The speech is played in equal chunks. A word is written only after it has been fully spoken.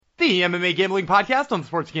The MMA Gambling Podcast on the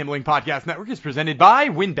Sports Gambling Podcast Network is presented by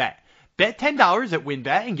WynnBET. Bet $10 at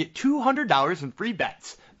WynnBET and get $200 in free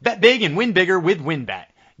bets. Bet big and win bigger with WynnBET.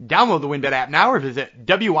 Download the WynnBET app now or visit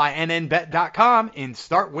WYNNBet.com and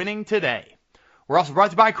start winning today. We're also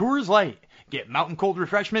brought to you by Coors Light. Get mountain cold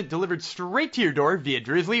refreshment delivered straight to your door via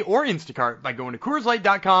Drizzly or Instacart by going to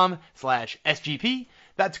CoorsLight.com/SGP.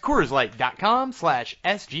 That's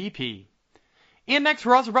CoorsLight.com/SGP. And next,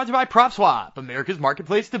 we're also brought to you by PropSwap, America's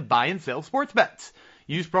marketplace to buy and sell sports bets.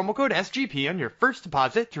 Use promo code SGP on your first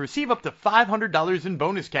deposit to receive up to $500 in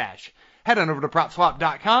bonus cash. Head on over to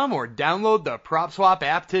PropSwap.com or download the PropSwap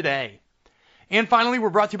app today. And finally, we're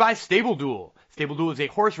brought to you by Stable Duel. Stable Duel is a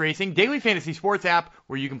horse racing daily fantasy sports app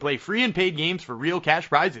where you can play free and paid games for real cash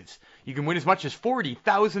prizes. You can win as much as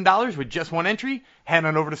 $40,000 with just one entry. Head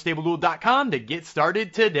on over to StableDuel.com to get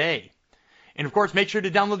started today. And of course, make sure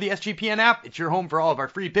to download the SGPN app. It's your home for all of our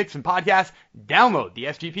free picks and podcasts. Download the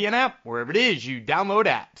SGPN app wherever it is you download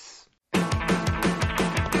apps.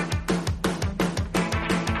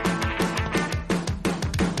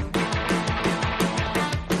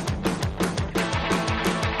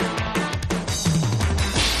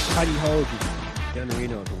 Howdy ho, Dan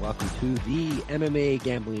Marino, and welcome to the MMA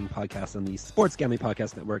Gambling Podcast on the Sports Gambling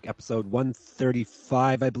Podcast Network, episode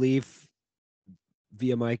 135, I believe.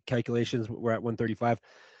 Via my calculations, we're at 135.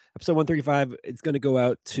 Episode 135, it's going to go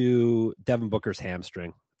out to Devin Booker's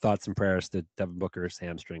hamstring. Thoughts and prayers to Devin Booker's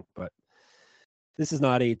hamstring. But this is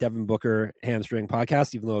not a Devin Booker hamstring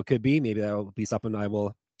podcast, even though it could be. Maybe that will be something I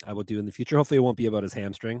will do in the future. Hopefully it won't be about his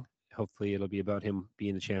hamstring. Hopefully it'll be about him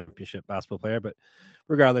being a championship basketball player. But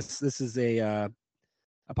regardless, this is a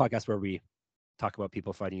podcast where we talk about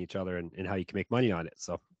people fighting each other and how you can make money on it.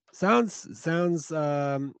 So sounds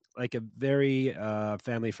like a very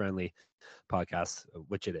family-friendly podcast,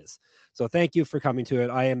 which it is. So thank you for coming to it.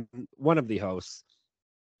 I am one of the hosts.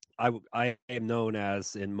 I am known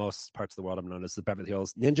as, in most parts of the world, I'm known as the Beverly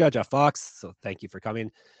Hills Ninja, Jeff Fox. So thank you for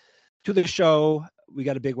coming to the show. We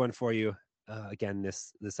got a big one for you. Again,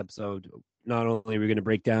 this episode, not only are we going to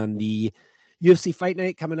break down the UFC Fight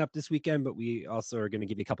Night coming up this weekend, but we also are going to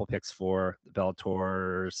give you a couple picks for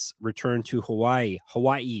Bellator's return to Hawaii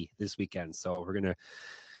this weekend. So we're gonna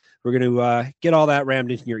get all that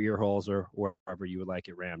rammed into your ear holes or wherever you would like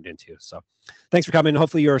it rammed into. So thanks for coming.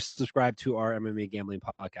 Hopefully you're subscribed to our MMA Gambling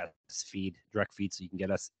Podcast direct feed, so you can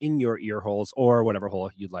get us in your ear holes or whatever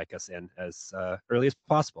hole you'd like us in as early as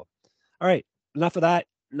possible. All right, enough of that.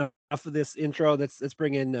 Enough of this intro. Let's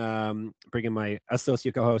bring in my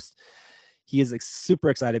associate co-host. He is super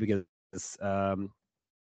excited because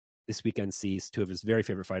this weekend sees two of his very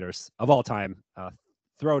favorite fighters of all time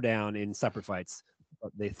throw down in separate fights.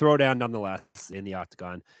 They throw down nonetheless in the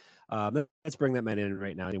octagon. Let's bring that man in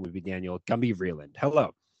right now. It would be Daniel Gumby Vreeland.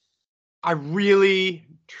 Hello. I really,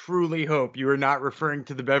 truly hope you are not referring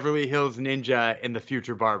to the Beverly Hills Ninja and the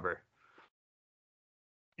future barber.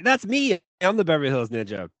 That's me. I'm the Beverly Hills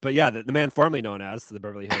Ninja. But yeah, the man formerly known as the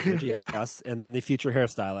Beverly Hills Ninja, yes, and the future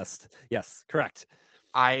hairstylist. Yes, correct.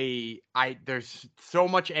 There's so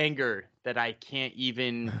much anger that I can't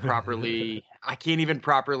even properly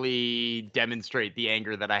demonstrate the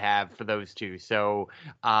anger that I have for those two. So,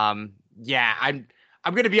 yeah, I'm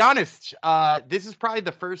going to be honest. This is probably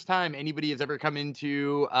the first time anybody has ever come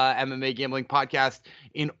into MMA Gambling Podcast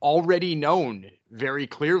and already known very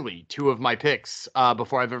clearly two of my picks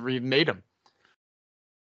before I've ever even made them.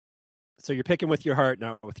 So you're picking with your heart,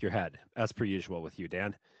 not with your head, as per usual with you,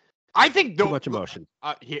 Dan. I think too much emotion.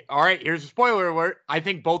 All right, here's a spoiler alert. I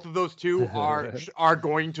think both of those two are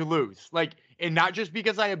going to lose. Like, and not just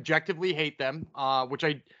because I objectively hate them, which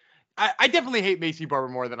I definitely hate Macy Barber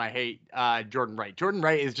more than I hate Jordan Wright. Jordan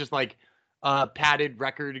Wright is just like a padded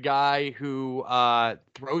record guy who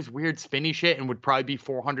throws weird spinny shit and would probably be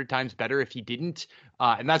 400 times better if he didn't.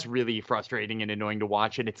 And that's really frustrating and annoying to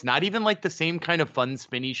watch. And it's not even like the same kind of fun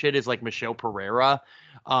spinny shit as like Michelle Pereira.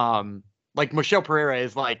 Like Michelle Pereira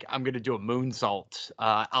is like, I'm going to do a moonsault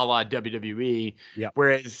a la WWE. Yep.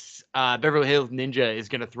 Whereas Beverly Hills Ninja is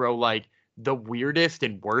going to throw like the weirdest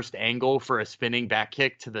and worst angle for a spinning back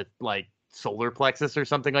kick to the like solar plexus or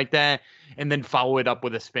something like that. And then follow it up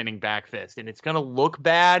with a spinning back fist. And it's going to look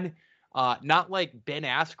bad. Not like Ben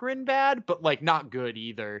Askren bad, but like not good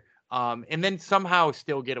either. And then somehow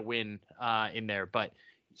still get a win in there. But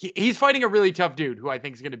he's fighting a really tough dude who I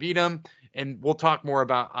think is going to beat him. And we'll talk more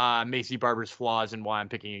about Macy Barber's flaws and why I'm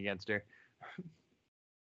picking against her.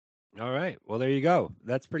 All right. Well, there you go.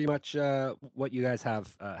 That's pretty much what you guys have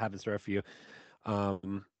in store for you.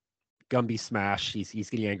 Gumby smash. He's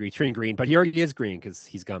getting angry, turning green, but he already is green because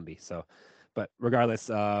he's Gumby. So, but regardless,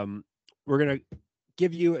 we're gonna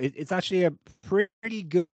give you. It's actually a pretty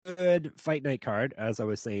good fight night card, as I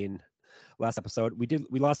was saying last episode.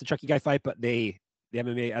 We lost the Chucky Guy fight, but the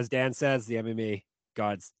MMA, as Dan says, the MMA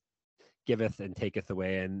gods giveth and taketh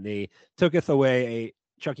away, and they tooketh away a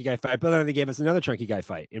Chucky Guy fight, but then they gave us another Chucky Guy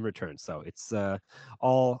fight in return. So it's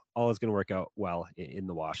all is going to work out well in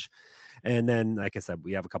the wash. And then, like I said,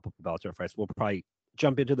 we have a couple of Bellator fights. We'll probably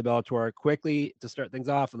jump into the Bellator quickly to start things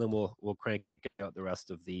off, and then we'll crank out the rest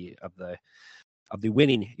of the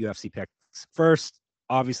winning UFC picks. First,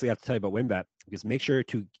 obviously, I have to tell you about WinBet, because make sure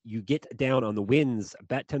you get down on the wins.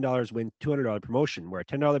 Bet $10, win $200 promotion, where a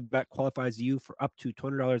 $10 bet qualifies you for up to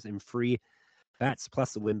 $200 in free bets.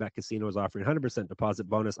 Plus, the WinBet Casino is offering 100% deposit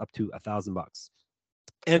bonus up to $1,000.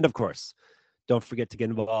 And of course, don't forget to get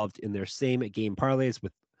involved in their same game parlays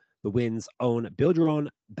with the Wynn's own build your own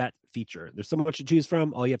bet feature. There's so much to choose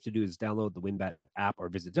from. All you have to do is download the WinBet app or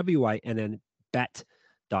visit wynnbet.com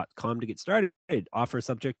to get started. Offer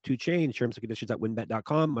subject to change. Terms and conditions at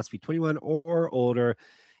winbet.com. Must be 21 or older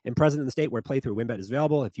and present in the state where playthrough WinBet is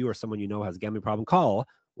available. If you or someone you know has a gambling problem, call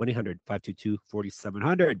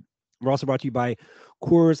 1-800-522-4700. We're also brought to you by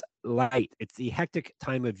Coors Light. It's the hectic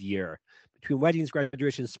time of year. Between weddings,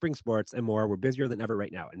 graduations, spring sports, and more, we're busier than ever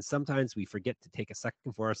right now. And sometimes we forget to take a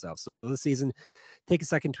second for ourselves. So this season, take a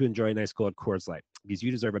second to enjoy a nice cold Coors Light, because you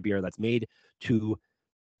deserve a beer that's made to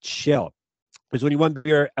chill. There's only one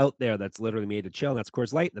beer out there that's literally made to chill, and that's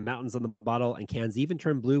Coors Light. The mountains on the bottle and cans even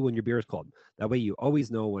turn blue when your beer is cold. That way you always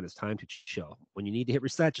know when it's time to chill. When you need to hit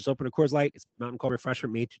reset, just open a Coors Light. It's mountain cold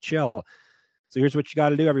refreshment made to chill. So here's what you got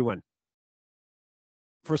to do, everyone.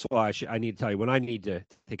 First of all, I need to tell you, when I need to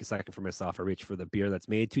take a second for myself, I reach for the beer that's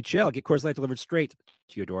made to chill. Get Coors Light delivered straight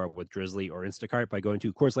to your door with Drizzly or Instacart by going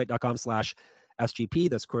to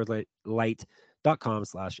CoorsLight.com/SGP. That's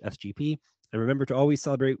CoorsLight.com/SGP. And remember to always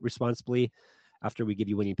celebrate responsibly. After we give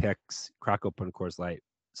you winning picks, crack open a Coors Light.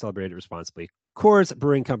 Celebrate it responsibly. Coors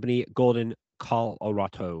Brewing Company, Golden,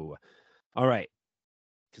 Colorado. All right,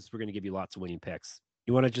 because we're going to give you lots of winning picks.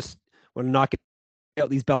 You want to knock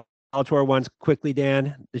out these Bellator ones quickly,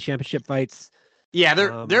 Dan? The championship fights. Yeah,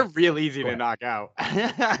 they're real easy to knock out.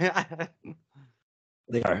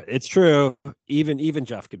 They are. It's true. Even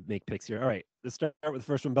Jeff could make picks here. All right, let's start with the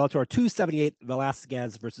first one. Bellator 278,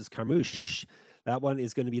 Velasquez versus Carmouche. That one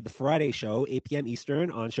is going to be the Friday show, 8 p.m. Eastern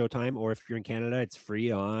on Showtime, or if you're in Canada, it's free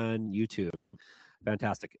on YouTube.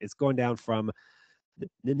 Fantastic. It's going down from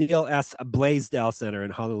the Neil S. Blaisdell Center in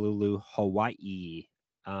Honolulu, Hawaii.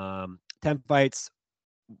 10 fights.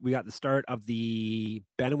 We got the start of the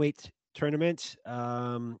bantamweight tournament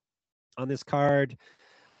on this card,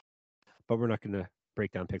 but we're not going to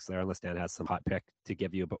break down picks there unless Dan has some hot pick to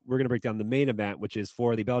give you. But we're going to break down the main event, which is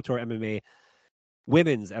for the Bellator MMA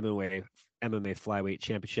Women's MMA Flyweight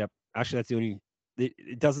Championship. Actually, that's the only.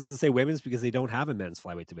 It doesn't say women's because they don't have a men's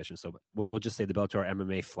flyweight division. So we'll just say the Bellator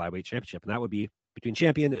MMA Flyweight Championship, and that would be between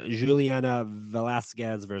champion Juliana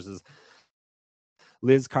Velasquez versus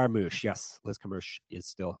Liz Carmouche. Yes, Liz Carmouche is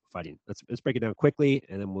still fighting. Let's break it down quickly,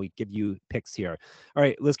 and then we'll give you picks here. All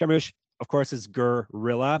right, Liz Carmouche, of course, is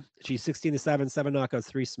Gorilla. She's 16-7, 7 knockouts,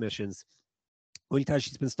 3 submissions. Only time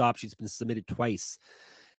she's been stopped, she's been submitted twice,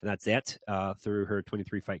 and that's it through her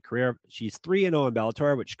 23-fight career. She's 3-0 in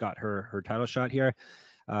Bellator, which got her title shot here.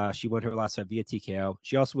 She won her last fight via TKO.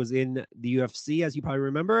 She also was in the UFC, as you probably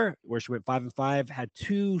remember, where she went 5-5, had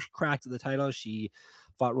 2 cracks at the title. She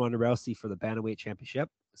fought Ronda Rousey for the bantamweight championship.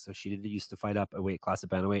 So she used to fight up a weight class at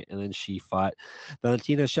bantamweight, and then she fought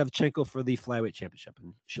Valentina Shevchenko for the flyweight championship,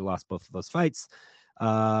 and she lost both of those fights.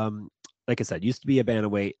 Like I said, used to be a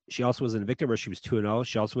bantamweight. She also was in Invicta, where she was 2-0.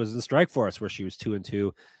 She also was in Strikeforce, where she was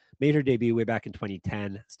 2-2. Made her debut way back in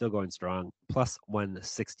 2010. Still going strong. Plus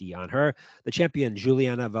 160 on her. The champion,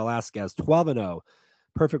 Juliana Velasquez, 12-0.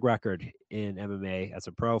 Perfect record in MMA as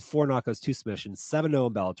a pro. 4 knockouts, 2 submissions, 7-0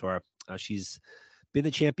 in Bellator. She's been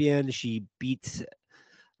the champion. She beat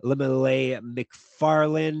Limele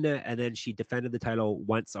McFarlane, and then she defended the title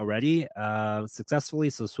once already successfully,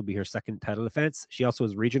 so this will be her second title defense. She also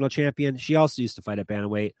was regional champion. She also used to fight at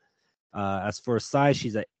bantamweight. As for size,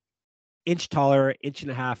 she's an inch taller,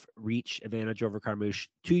 1.5 inch reach advantage over Carmouche,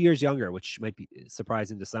 2 years younger, which might be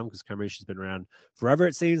surprising to some because Carmouche has been around forever,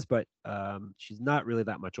 it seems, but she's not really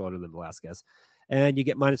that much older than Velasquez. And you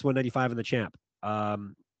get minus 195 in the champ.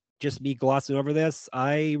 Just me glossing over this,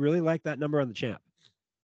 I really like that number on the champ.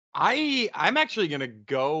 I'm actually going to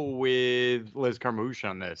go with Liz Carmouche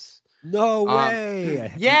on this. No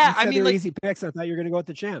way. Yeah, You I said they mean, were like, easy picks. I thought you were going to go with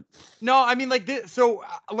the champ. no, I mean, like this. So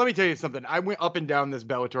let me tell you something. I went up and down this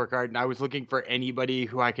Bellator card, and I was looking for anybody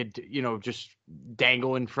who I could, just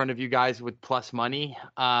dangle in front of you guys with plus money,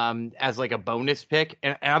 as like a bonus pick.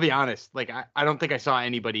 And I'll be honest, like I don't think I saw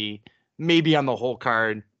anybody, maybe on the whole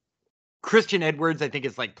card. Christian Edwards, I think,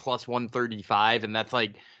 is like plus 135, and that's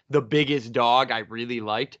like the biggest dog I really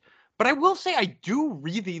liked. But I will say I do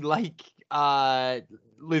really like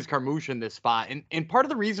Liz Carmouche in this spot, and part of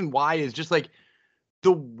the reason why is just like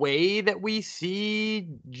the way that we see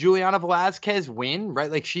Juliana Velasquez win,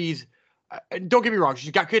 right? Like don't get me wrong,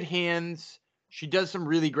 she's got good hands. She does some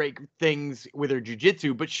really great things with her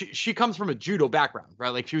jujitsu, but she comes from a judo background, right?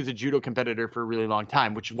 Like she was a judo competitor for a really long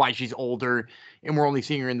time, which is why she's older and we're only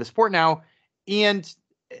seeing her in the sport now. And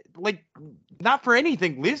like, not for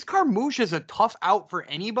anything, Liz Carmouche is a tough out for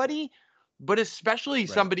anybody, but especially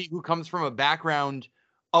somebody who comes from a background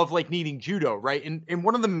of like needing judo, right? And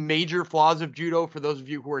one of the major flaws of judo, for those of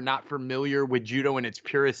you who are not familiar with judo in its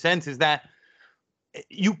purest sense, is that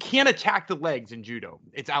you can't attack the legs in judo.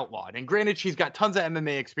 It's outlawed. And granted, she's got tons of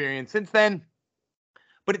MMA experience since then,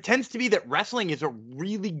 but it tends to be that wrestling is a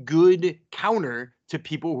really good counter to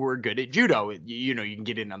people who are good at judo. You can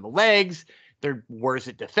get in on the legs. They're worse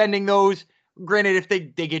at defending those. Granted, if they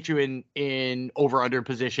get you in over under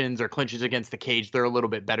positions or clinches against the cage, they're a little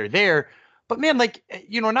bit better there. But man, like,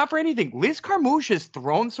 not for anything, Liz Carmouche has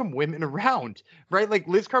thrown some women around, right? Like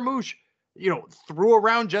Liz Carmouche, threw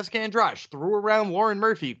around Jessica Andrade, threw around Lauren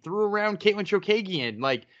Murphy, threw around Caitlin Chokagian,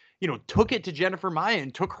 like, took it to Jennifer Maia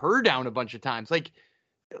and took her down a bunch of times. Like,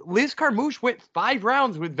 Liz Carmouche went 5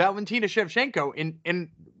 rounds with Valentina Shevchenko, and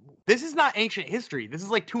this is not ancient history. This is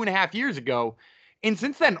like 2.5 years ago. And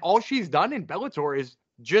since then, all she's done in Bellator is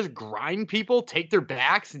just grind people, take their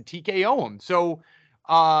backs, and TKO them. So,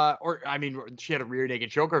 she had a rear naked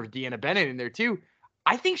choker of Deanna Bennett in there too.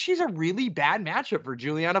 I think she's a really bad matchup for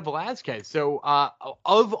Juliana Velasquez. So,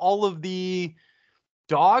 of all of the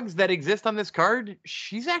dogs that exist on this card,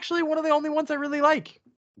 she's actually one of the only ones I really like.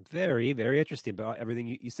 Very, very interesting. But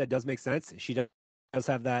everything you said does make sense. She does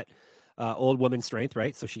have that old woman strength,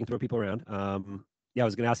 right? So she can throw people around. I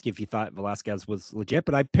was going to ask you if you thought Velasquez was legit,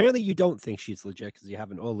 but apparently you don't think she's legit because you have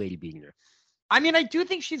an old lady beating her. I mean, I do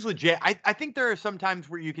think she's legit. I think there are some times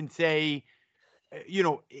where you can say,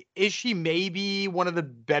 is she maybe one of the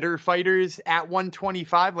better fighters at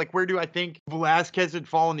 125? Like, where do I think Velasquez would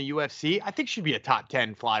fall in the UFC? I think she'd be a top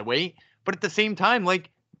 10 flyweight. But at the same time, like,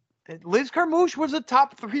 Liz Carmouche was a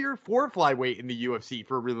top 3 or 4 flyweight in the UFC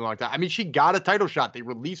for a really long time. I mean, she got a title shot. They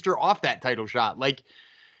released her off that title shot. Like,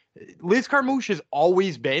 Liz Carmouche has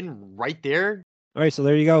always been right there. All right, so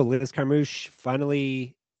there you go. Liz Carmouche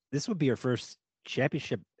finally, this would be her first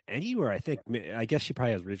championship anywhere, I think. I guess she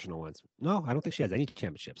probably has regional ones. No, I don't think she has any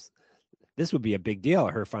championships. This would be a big deal,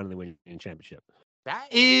 her finally winning a championship. That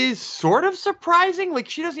is sort of surprising. Like,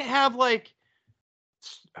 she doesn't have, like,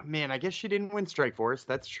 man, I guess she didn't win Strikeforce.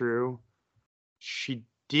 That's true. She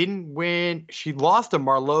didn't win. She lost to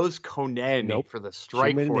Marloes Conen for the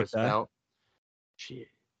Strikeforce belt.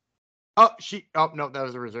 No, that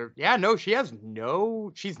was a reserve. Yeah, no,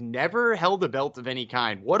 she's never held a belt of any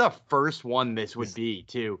kind. What a first one this would be,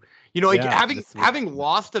 too. Having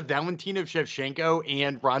lost to Valentina Shevchenko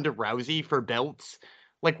and Ronda Rousey for belts,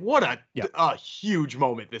 like, what a huge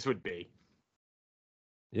moment this would be.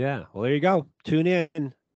 Yeah, well, there you go. Tune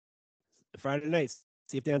in Friday nights,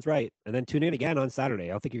 see if Dan's right, and then tune in again on Saturday. I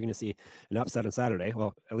don't think you're going to see an upset on Saturday.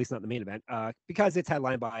 Well, at least not in the main event, because it's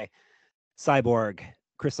headlined by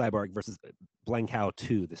Chris Cyborg versus Blancow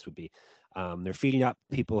 2. This would be. They're feeding up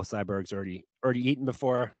people Cyborg's already eaten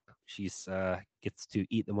before. She's gets to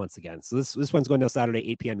eat them once again. So this one's going down Saturday,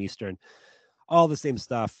 8 p.m. Eastern. All the same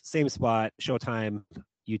stuff, same spot, Showtime,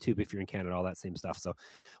 YouTube if you're in Canada, all that same stuff. So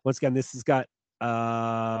once again, this has got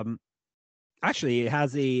actually it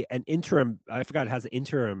has an interim. I forgot it has an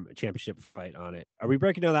interim championship fight on it. Are we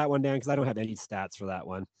breaking down that one down? Because I don't have any stats for that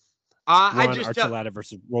one. Archuleta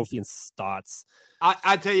versus Rolfian Stotts.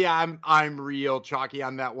 I tell you, I'm real chalky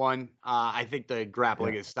on that one. I think the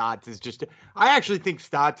grappling of Stotts is just. I actually think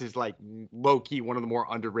Stotts is like low key one of the more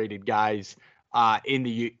underrated guys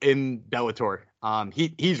in Bellator.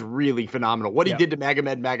 He's really phenomenal. What he did to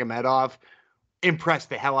Magomedov impressed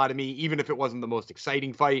the hell out of me, even if it wasn't the most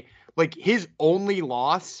exciting fight. Like, his only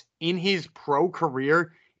loss in his pro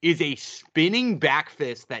career is a spinning back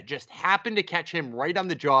fist that just happened to catch him right on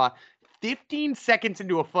the jaw 15 seconds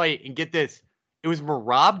into a fight. And get this, it was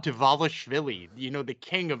Merab Dvalishvili, the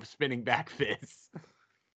king of spinning back fists.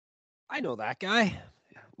 I know that guy.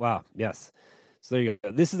 Wow, yes. So there you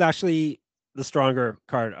go. This is actually the stronger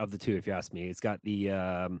card of the two, if you ask me. It's got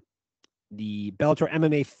the the Bellator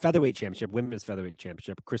MMA Featherweight Championship, Women's Featherweight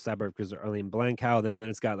Championship. Chris Cyborg versus Arlene Blancow. Then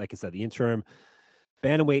it's got, like I said, the interim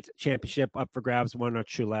Bantamweight Championship up for grabs. Juan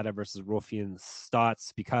Chuleta versus Rolfian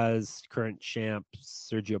Stotts because current champ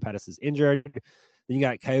Sergio Pettis is injured. Then you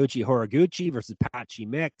got Kyoji Horiguchi versus Patchy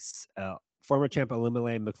Mix. Former champ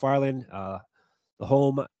Ilima-Lei Macfarlane, the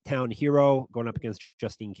hometown hero, going up against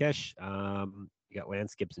Justine Kish. You got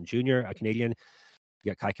Lance Gibson Jr., a Canadian.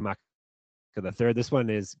 You got Kai Kamaka the third. This one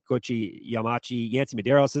is Gochi Yamachi, Yancy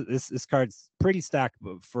Medeiros. This card's pretty stacked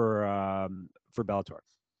for Bellator.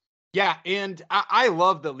 Yeah, and I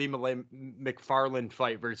love the Ilima-Lei Macfarlane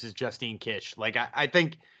fight versus Justine Kish. Like I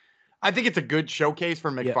think it's a good showcase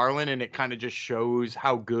for Macfarlane, and it kind of just shows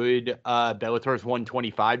how good Bellator's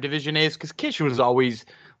 125 division is, because Kish was always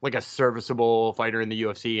like a serviceable fighter in the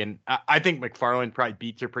UFC, and I think Macfarlane probably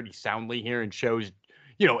beats her pretty soundly here and shows,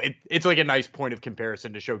 it's like a nice point of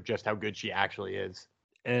comparison to show just how good she actually is.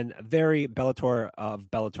 And very Bellator of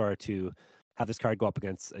Bellator to have this card go up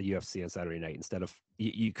against a UFC on Saturday night instead of,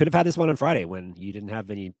 you could have had this one on Friday when you didn't have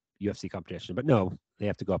any UFC competition, but no, they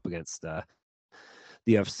have to go up against the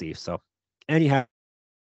UFC. So anyhow,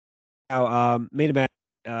 main event,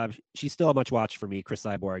 she's still a much watch for me, Chris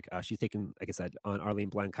Cyborg. She's taken, like I said, on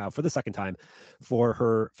Arlene Blancow for the second time for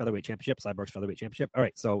her featherweight championship, Cyborg's featherweight championship. All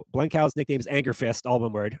right, so Blancow's nickname is Anger Fist, all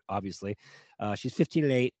one word, obviously. She's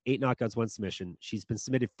 15-8, 8 knockouts, 1 submission. She's been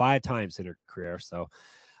submitted 5 times in her career, so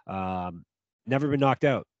never been knocked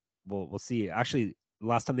out. We'll see. Actually,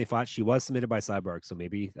 last time they fought, she was submitted by Cyborg, so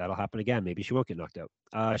maybe that'll happen again. Maybe she won't get knocked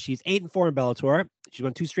out. She's 8-4 in Bellator. She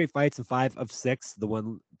won 2 straight fights and 5 of 6. The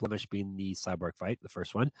one blemish being the Cyborg fight, the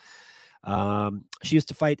first one. She used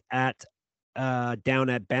to fight at down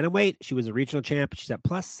at bantamweight. She was a regional champ. She's at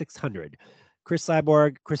plus 600. Chris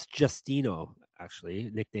Justino,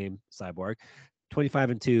 actually nicknamed Cyborg,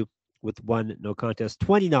 25-2 with 1 no contest,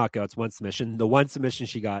 20 knockouts, 1 submission. The 1 submission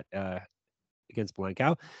she got against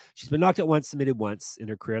Blancow. She's been knocked out once, submitted once in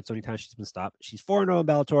her career. It's the only time she's been stopped. She's 4-0 in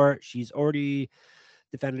Bellator. She's already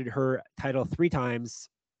defended her title 3 times.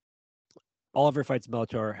 All of her fights in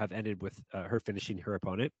Bellator have ended with her finishing her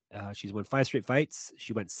opponent. She's won 5 straight fights.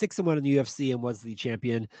 She went 6-1 in the UFC and was the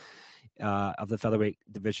champion of the featherweight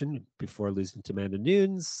division before losing to Amanda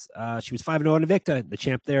Nunes. She was 5-0 in Invicta, the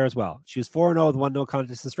champ there as well. She was 4-0 with 1 no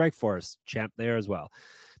contest in Strikeforce, champ there as well.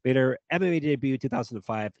 Made her MMA debut in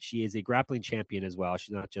 2005. She is a grappling champion as well. She's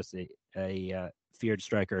not just a feared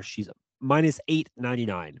striker. She's minus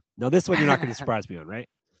 899. Now, this one you're not going to surprise me on, right?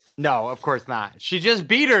 No, of course not. She just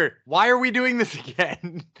beat her. Why are we doing this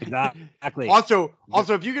again? Exactly. Also,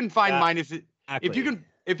 if you can find if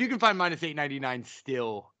you can find minus 899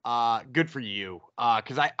 still, good for you.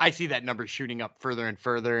 Because I see that number shooting up further and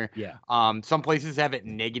further. Yeah. Some places have it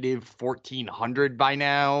negative 1400 by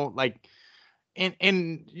now. Like.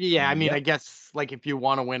 And yeah, I mean, yep. I guess like if you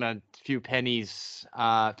want to win a few pennies,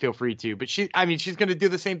 feel free to. But she's going to do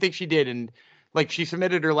the same thing she did, and like she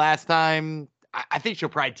submitted her last time. I think she'll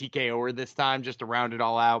probably TKO her this time just to round it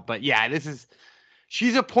all out. But yeah,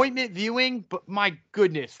 she's appointment viewing. But my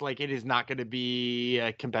goodness, like it is not going to be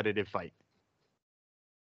a competitive fight.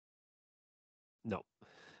 No.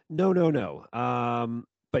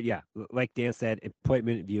 But yeah, like Dan said,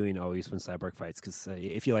 appointment viewing always when Cyborg fights, because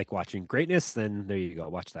if you like watching greatness, then there you go,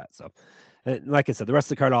 watch that. So, like I said, the rest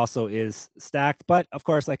of the card also is stacked. But of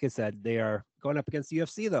course, like I said, they are going up against the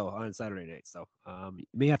UFC though on Saturday night. So you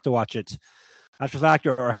may have to watch it after the fact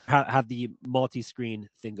or have the multi-screen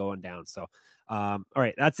thing going down. So, all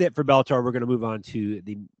right, that's it for Bellator. We're going to move on to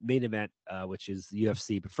the main event, which is the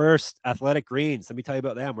UFC. But first, Athletic Greens. Let me tell you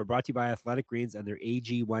about them. We're brought to you by Athletic Greens and their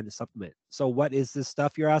AG1 supplement. So what is this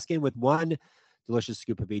stuff, you're asking? With 1 delicious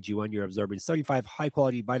scoop of AG1, you're absorbing 75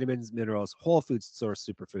 high-quality vitamins, minerals, whole food source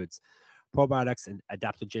superfoods, probiotics, and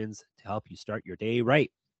adaptogens to help you start your day right.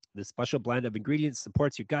 This special blend of ingredients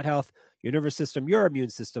supports your gut health, your nervous system, your immune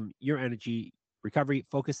system, your energy, recovery,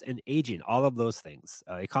 focus, and aging, all of those things.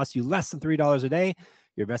 It costs you less than $3 a day.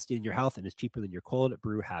 You're investing in your health, and it's cheaper than your cold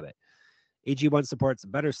brew habit. AG1 supports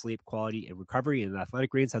better sleep quality and recovery, and Athletic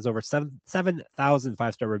Greens has over 7,000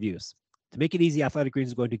 5-star reviews. To make it easy, Athletic Greens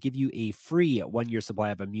is going to give you a free 1-year supply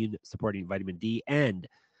of immune-supporting vitamin D and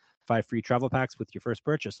 5 free travel packs with your first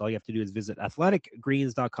purchase. All you have to do is visit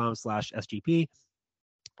athleticgreens.com/SGP.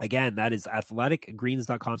 Again, that is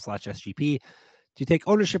athleticgreens.com/SGP. to take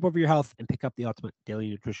ownership over your health and pick up the ultimate daily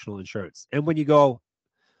nutritional insurance. And when you go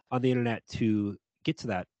on the internet to get to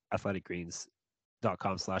that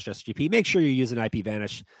athleticgreens.com/SGP, make sure you're using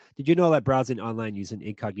IPVanish. Did you know that browsing online using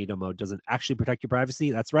incognito mode doesn't actually protect your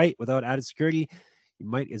privacy? That's right. Without added security, you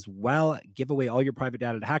might as well give away all your private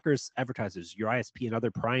data to hackers, advertisers, your ISP, and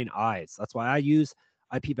other prying eyes. That's why I use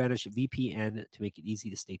IPVanish VPN to make it easy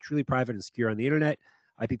to stay truly private and secure on the internet.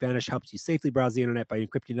 IPVanish helps you safely browse the internet by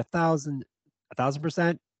encrypting 1,000%.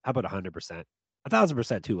 How about 100%?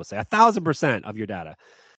 1,000% too, we'll say 1,000% of your data.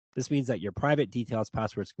 This means that your private details,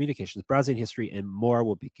 passwords, communications, browsing history, and more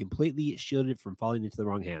will be completely shielded from falling into the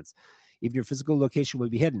wrong hands. Even your physical location will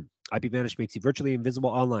be hidden. IPVanish makes you virtually invisible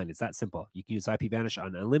online. It's that simple. You can use IPVanish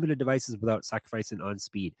on unlimited devices without sacrificing on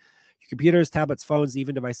speed. Your computers, tablets, phones,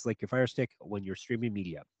 even devices like your Fire Stick when you're streaming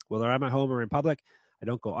media. Whether I'm at home or in public, I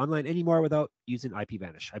don't go online anymore without using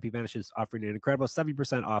IPVanish. IPVanish is offering an incredible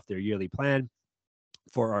 70% off their yearly plan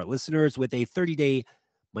for our listeners with a 30-day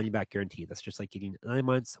money-back guarantee. That's just like getting 9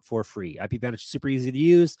 months for free. IPVanish is super easy to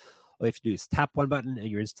use. All you have to do is tap one button and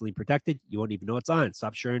you're instantly protected. You won't even know it's on.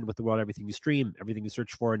 Stop sharing with the world everything you stream, everything you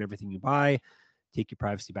search for, and everything you buy. Take your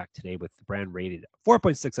privacy back today with the brand rated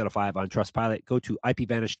 4.6 out of 5 on Trustpilot. Go to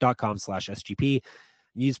ipvanish.com/SGP.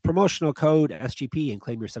 Use promotional code SGP and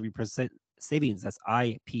claim your 70% savings. That's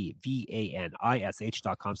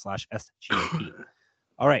IPVANISH.com/SGP.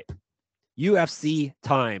 All right. UFC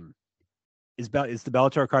time. Is the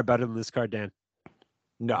Bellator card better than this card, Dan?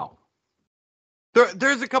 No.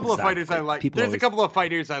 There's a couple of fighters I like. There's a couple of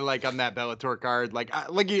fighters I like on that Bellator card. Like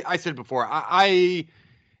I said before, I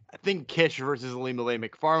think Kish versus Ilima-Lei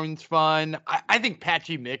Macfarlane's fun. I think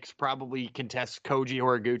Patchy Mix probably contests Koji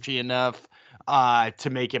Horiguchi enough to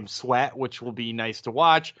make him sweat, which will be nice to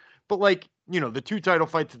watch. But like, the two title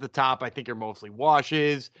fights at the top, I think are mostly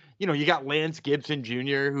washes. You got Lance Gibson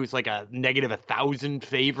Jr., who's like a -1,000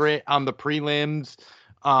 favorite on the prelims.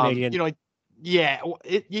 Canadian.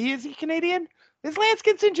 Is he Canadian? Is Lance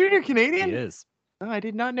Gibson Jr. Canadian? He is. Oh, I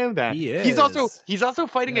did not know that. He is. He's also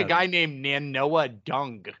fighting a guy named Nanoa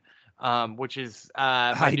Dung, which is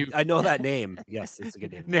I know that name. Yes, it's a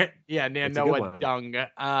good name. Nanoa Dung.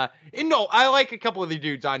 No, I like a couple of the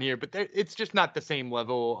dudes on here, but it's just not the same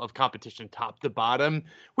level of competition top to bottom,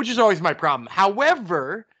 which is always my problem.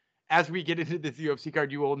 However, as we get into this UFC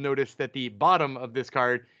card, you will notice that the bottom of this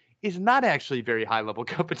card is not actually very high level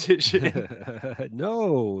competition.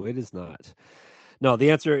 No, it is not. No,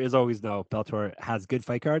 the answer is always no. Bellator has good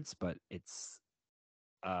fight cards, but it's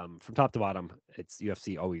from top to bottom, it's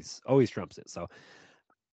UFC always trumps it. So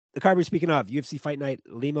the card we're speaking of, UFC Fight Night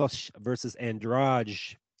Lemos versus Andrade,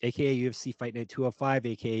 aka UFC Fight Night 205,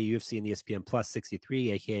 aka UFC and ESPN Plus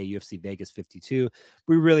 63, aka UFC Vegas 52.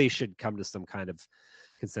 We really should come to some kind of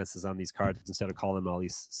consensus on these cards instead of calling them all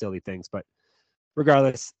these silly things. But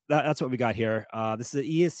regardless, that's what we got here. This is an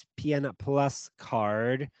ESPN Plus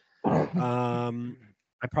card. I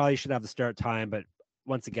probably should have the start time, but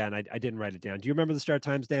once again, I didn't write it down. Do you remember the start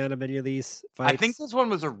times, Dan, of any of these fights? I think this one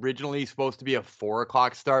was originally supposed to be a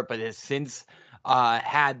 4:00 start, but has since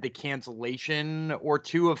had the cancellation or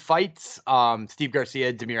two of fights. Steve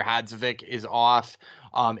Garcia, Damir Hadzovic is off.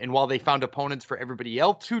 And while they found opponents for everybody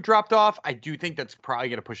else who dropped off, I do think that's probably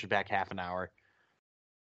going to push it back half an hour.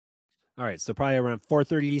 All right, so probably around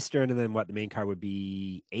 4:30 Eastern, and then the main card would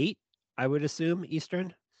be 8, I would assume,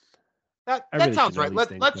 Eastern. That sounds right.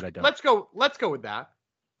 Let's go with that.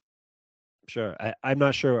 Sure. I'm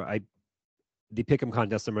not sure. The pick'em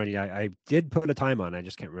contest I'm running, I did put a time on. I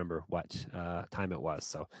just can't remember what time it was.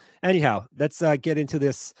 So anyhow, let's get into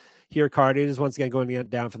this here card. It is once again going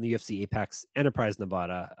down from the UFC Apex Enterprise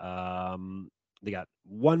Nevada. They got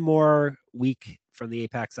one more week from the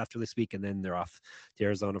Apex after this week, and then they're off to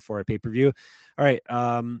Arizona for a pay-per-view. All right.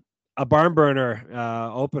 A barn burner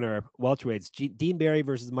opener, welterweights, Dean Barry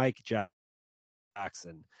versus Mike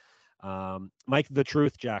Jackson. Mike the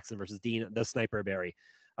Truth Jackson versus Dean the Sniper Barry.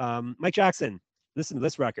 Mike Jackson, listen to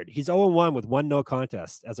this record. He's 0-1 with 1 no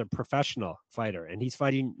contest as a professional fighter, and he's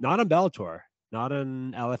fighting not on Bellator, not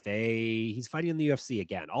on LFA. He's fighting in the UFC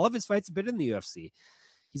again. All of his fights have been in the UFC.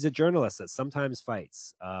 He's a journalist that sometimes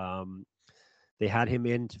fights. They had him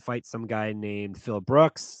in to fight some guy named Phil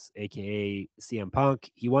Brooks, aka CM Punk.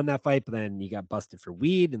 He won that fight, but then he got busted for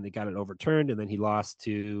weed, and they got it overturned. And then he lost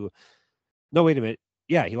to. No, wait a minute.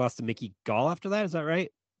 Yeah, he lost to Mickey Gall after that. Is that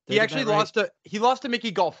right? He actually lost to Mickey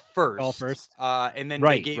Gall first. And then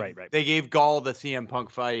they gave Gall the CM Punk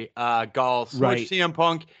fight. Gall switched CM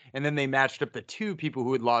Punk, and then they matched up the two people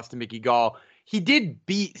who had lost to Mickey Gall. He did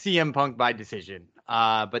beat CM Punk by decision,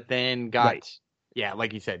 but then got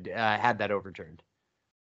like you said, had that overturned.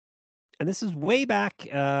 And this is way back.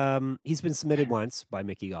 He's been submitted once by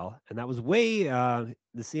Mickey Gall, and that was the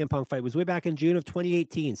CM Punk fight was way back in June of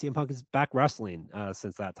 2018. CM Punk is back wrestling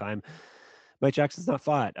since that time. Mike Jackson's not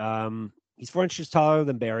fought. He's 4 inches taller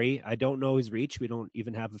than Barry. I don't know his reach. We don't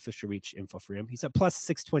even have official reach info for him. He's at plus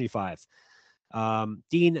 625.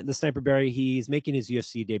 Dean, the Sniper Berry, he's making his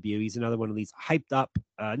UFC debut. He's another one of these hyped up,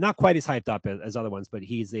 not quite as hyped up as other ones, but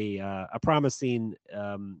he's a promising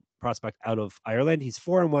prospect out of Ireland. He's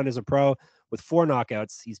 4-1 as a pro with 4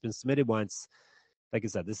 knockouts. He's been submitted once. Like I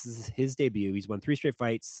said, this is his debut. He's won 3 straight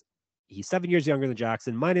fights. He's 7 years younger than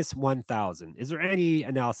Jackson, minus 1,000. Is there any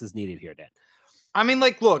analysis needed here, Dan? I mean,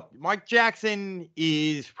 like, look, Mike Jackson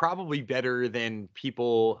is probably better than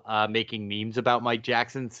people making memes about Mike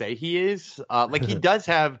Jackson say he is. Like, he does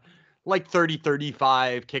have like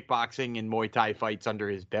 35 kickboxing and Muay Thai fights under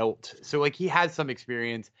his belt. So, like, he has some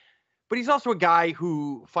experience. But he's also a guy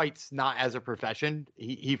who fights not as a profession.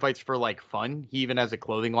 He fights for, like, fun. He even has a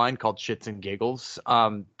clothing line called Shits and Giggles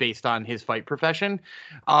based on his fight profession.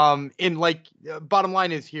 And, like, bottom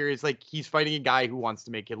line is here is, like, he's fighting a guy who wants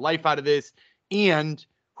to make his life out of this. And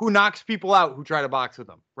who knocks people out who try to box with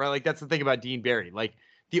him, right? Like, that's the thing about Dean Barry. Like,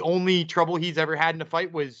 the only trouble he's ever had in a fight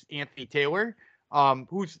was Anthony Taylor,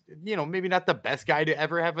 who's, you know, maybe not the best guy to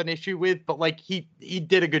ever have an issue with, but, like, he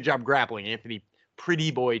did a good job grappling. Anthony Pretty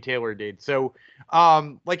Boy Taylor did. So,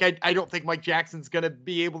 like, I don't think Mike Jackson's going to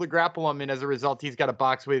be able to grapple him, and as a result, he's got to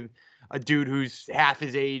box with a dude who's half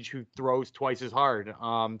his age who throws twice as hard.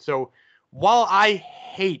 So, while I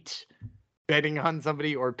hate betting on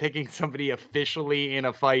somebody or picking somebody officially in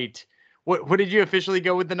a fight. What did you officially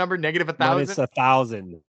go with the number? Negative 1,000? It's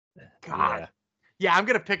 1,000. God. Yeah, I'm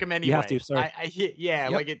gonna pick him anyway. You have to, sorry.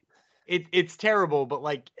 Yep. Like it's terrible, but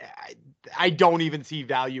like I don't even see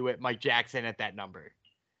value at Mike Jackson at that number.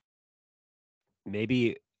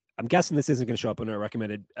 Maybe I'm guessing this isn't going to show up on our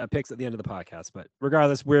recommended picks at the end of the podcast, but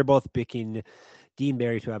regardless, we're both picking Dean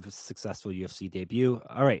Barry to have a successful UFC debut.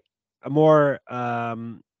 All right, a more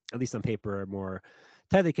at least on paper, a more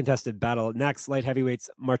tightly contested battle. Next, light heavyweights,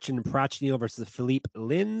 Marcin Prachnio versus Philippe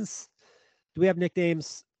Lins. Do we have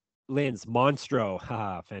nicknames? Lins, Monstro.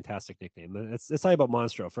 Haha, fantastic nickname. Let's talk about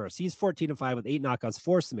Monstro first. He's 14-5 with 8 knockouts,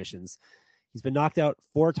 4 submissions. He's been knocked out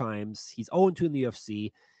 4 times. He's 0-2 in the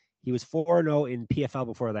UFC. He was 4-0 in PFL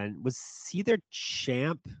before then. Was he their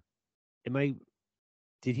champ?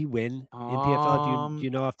 Did he win in PFL? Do you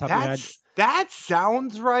know off the top of your head? That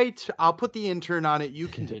sounds right. I'll put the intern on it. You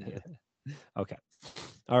continue. Okay.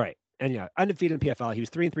 All right. And yeah, undefeated in PFL. He was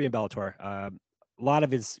 3-3 in Bellator. A lot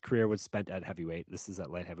of his career was spent at heavyweight. This is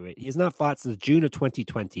at light heavyweight. He has not fought since June of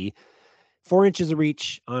 2020. 4 inches of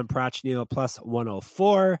reach on Prachnio plus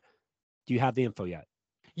 104. Do you have the info yet?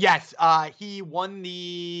 Yes. He won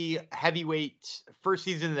the heavyweight first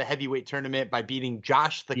season of the heavyweight tournament by beating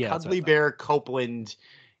Josh the Cuddly Bear Copeland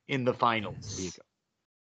in the finals.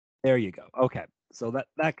 There you go. Okay. So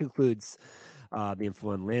that concludes the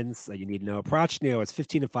info on Lins that you need to know. Prachnio is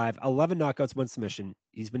 15-5, 11 knockouts, 1 submission.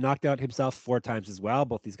 He's been knocked out himself 4 times as well.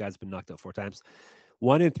 Both these guys have been knocked out 4 times.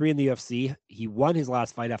 1-3 in the UFC. He won his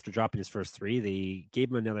last fight after dropping his first 3. They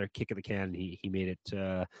gave him another kick of the can. He made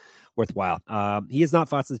it worthwhile. He has not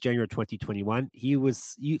fought since January 2021.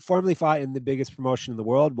 He formerly fought in the biggest promotion in the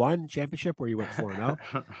world, one championship where he went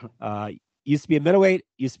 4-0. Used to be a middleweight,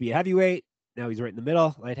 used to be a heavyweight. Now he's right in the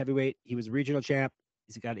middle, light heavyweight. He was a regional champ.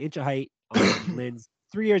 He's got an inch of height on Lins,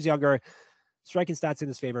 3 years younger. Striking stats in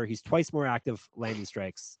his favor. He's twice more active landing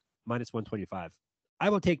strikes, minus 125. I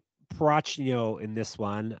will take Prachnio in this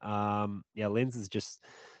one. Lins has just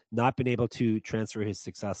not been able to transfer his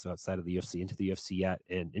success outside of the UFC into the UFC yet.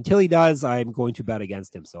 And until he does, I'm going to bet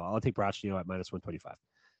against him. So I'll take Prachnio at minus 125.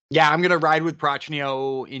 Yeah, I'm going to ride with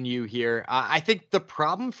Prachnio in you here. I think the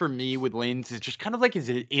problem for me with Lins is just kind of like his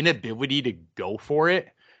inability to go for it.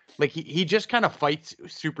 Like he just kind of fights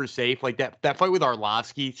super safe. Like that fight with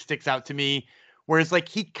Arlovsky sticks out to me. Whereas like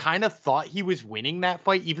he kind of thought he was winning that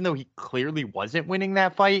fight, even though he clearly wasn't winning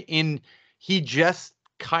that fight. And he just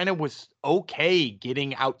kind of was okay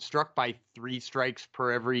getting outstruck by 3 strikes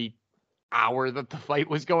per every hour that the fight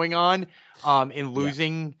was going on, and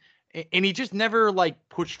losing. Yeah. And he just never like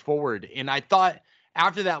pushed forward. And I thought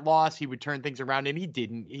after that loss, he would turn things around, and he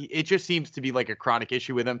didn't. It just seems to be like a chronic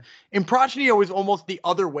issue with him. And Prachnio is almost the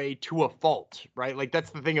other way to a fault, right? Like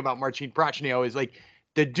that's the thing about Marcin Prachnio is like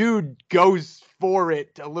the dude goes for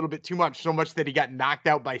it a little bit too much, so much that he got knocked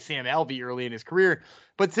out by Sam Alvey early in his career.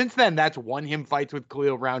 But since then, that's won him fights with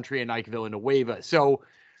Khalil Roundtree and Ike Villanueva. So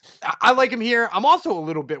I like him here. I'm also a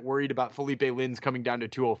little bit worried about Felipe Lins coming down to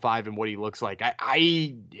 205 and what he looks like.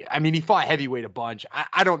 I mean, he fought heavyweight a bunch.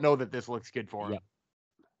 I don't know that this looks good for him. Yeah.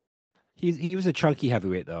 He was a chunky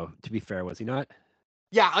heavyweight, though, to be fair, was he not?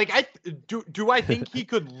 Yeah, like do I think he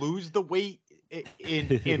could lose the weight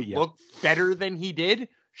and look better than he did?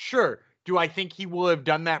 Sure. Do I think he will have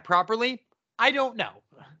done that properly? I don't know.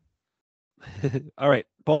 All right.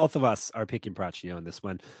 both of us are picking Prachnio in this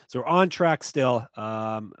one. So we're on track still.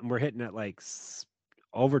 And we're hitting at like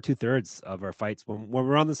over 2/3 of our fights. When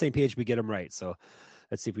we're on the same page, we get them right. So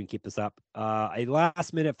let's see if we can keep this up. A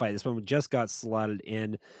last minute fight. This one just got slotted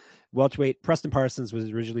in. Welterweight, Preston Parsons was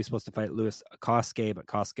originally supposed to fight Lewis Koskei, but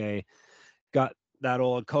Koskei got that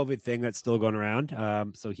old COVID thing that's still going around.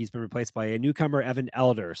 So he's been replaced by a newcomer, Evan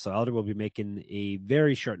Elder. So Elder will be making a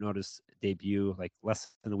very short notice debut, like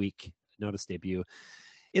less than a week notice debut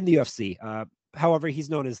in the UFC. However, he's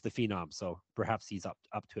known as the Phenom, so perhaps he's up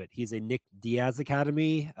to it. He's a Nick Diaz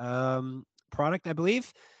Academy product, I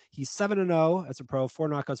believe. He's 7-0 as a pro, 4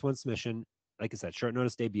 knockouts, 1 submission. Like I said, short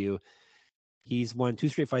notice debut. He's won 2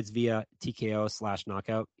 straight fights via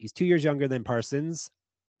TKO/knockout. He's 2 years younger than Parsons.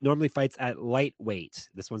 Normally fights at lightweight.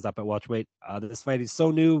 This one's up at welterweight. This fight is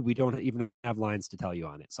so new, we don't even have lines to tell you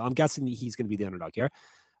on it. So I'm guessing he's going to be the underdog here.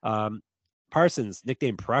 Parsons,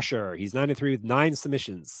 nicknamed Pressure. He's 9-3 with 9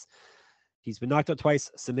 submissions. He's been knocked out twice,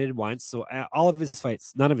 submitted once. So all of his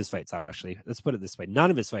fights, none of his fights actually, let's put it this way, none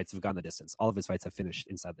of his fights have gone the distance. All of his fights have finished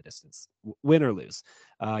inside the distance, win or lose.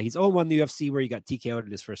 He's 0-1 in the UFC where he got TKO'd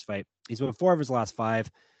in his first fight. He's won 4 of his last 5.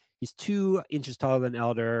 He's 2 inches taller than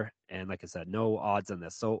Elder. And like I said, no odds on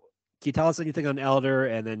this. So can you tell us anything on Elder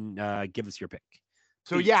and then give us your pick?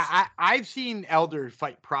 So yeah, I've seen Elder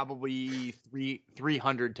fight probably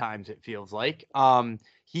 300 times. It feels like.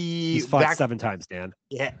 He's fought 7 times, Dan.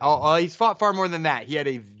 Yeah, he's fought far more than that. He had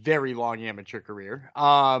a very long amateur career.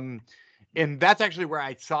 And that's actually where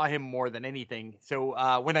I saw him more than anything.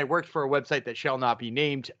 So when I worked for a website that shall not be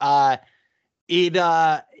named,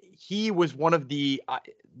 he was one of the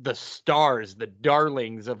stars, the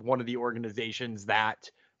darlings of one of the organizations that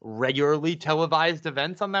regularly televised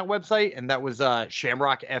events on that website, and that was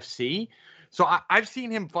Shamrock FC. So I've seen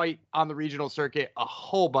him fight on the regional circuit a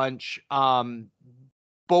whole bunch,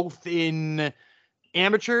 both in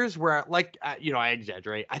amateurs where I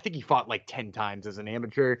exaggerate. I think he fought like 10 times as an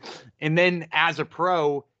amateur. And then as a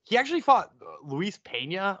pro, he actually fought Luis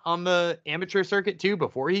Pena on the amateur circuit too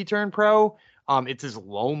before he turned pro. It's his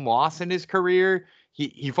lone loss in his career.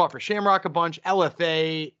 He fought for Shamrock a bunch,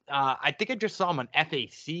 LFA. I think I just saw him on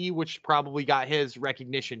FAC, which probably got his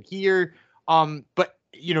recognition here. But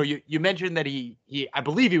you mentioned that he I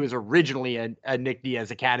believe he was originally a Nick Diaz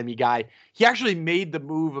Academy guy. He actually made the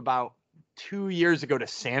move about 2 years ago to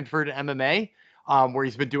Sanford MMA, where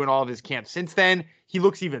he's been doing all of his camps since then. He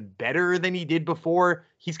looks even better than he did before.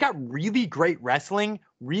 He's got really great wrestling,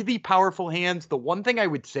 really powerful hands. The one thing I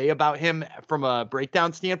would say about him from a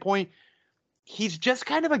breakdown standpoint, he's just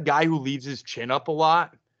kind of a guy who leaves his chin up a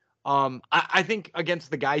lot. I think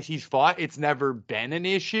against the guys he's fought, it's never been an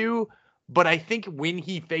issue. But I think when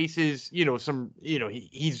he faces,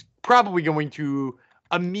 he's probably going to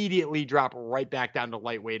immediately drop right back down to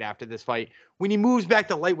lightweight after this fight. When he moves back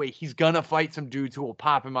to lightweight, he's going to fight some dudes who will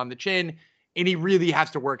pop him on the chin. And he really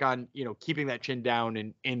has to work on, keeping that chin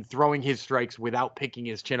down and throwing his strikes without picking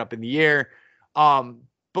his chin up in the air.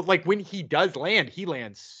 But like when he does land, he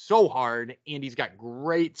lands so hard, and he's got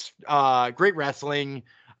great wrestling.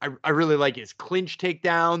 I really like his clinch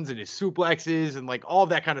takedowns and his suplexes and like all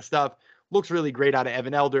that kind of stuff. Looks really great out of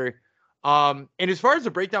Evan Elder. And as far as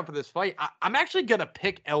the breakdown for this fight, I'm actually going to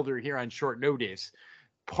pick Elder here on short notice.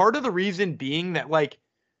 Part of the reason being that,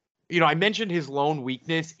 I mentioned his lone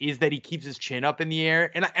weakness is that he keeps his chin up in the air.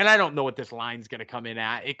 And I don't know what this line's going to come in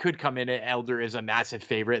at. It could come in at Elder as a massive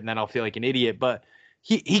favorite, and then I'll feel like an idiot. But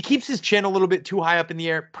he keeps his chin a little bit too high up in the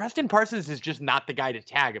air. Preston Parsons is just not the guy to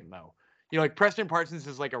tag him, though. Preston Parsons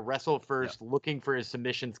is like a wrestle first, looking for his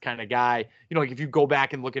submissions kind of guy. If you go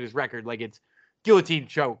back and look at his record, it's guillotine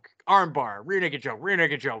choke, armbar, rear naked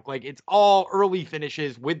choke. It's all early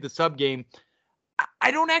finishes with the sub game. I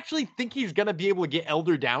don't actually think he's going to be able to get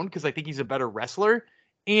Elder down because I think he's a better wrestler.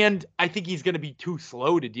 And I think he's going to be too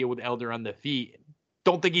slow to deal with Elder on the feet.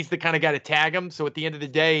 Don't think he's the kind of guy to tag him. So at the end of the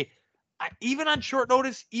day, even on short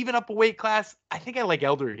notice, even up a weight class, I think I like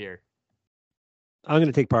Elder here. I'm going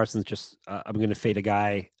to take Parsons. I'm going to fade a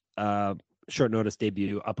guy. Short notice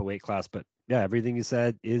debut, up a weight class. But yeah, everything you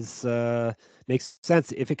said is makes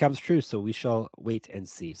sense if it comes true. So we shall wait and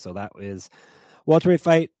see. So that is welterweight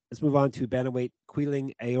fight. Let's move on to bantamweight.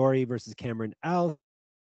 Queeling Aori versus Cameron Else.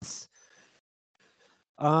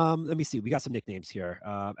 Let me see. We got some nicknames here.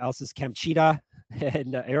 Else is Kamchita,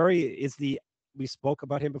 and Aori is we spoke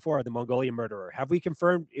about him before, the Mongolian murderer. Have we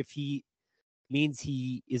confirmed if he means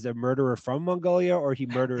he is a murderer from Mongolia or he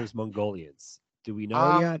murders Mongolians? Do we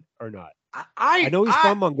know yet or not? I know he's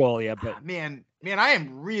from Mongolia, but man, I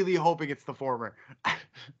am really hoping it's the former.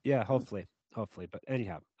 Yeah, hopefully. But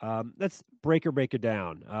anyhow, let's break her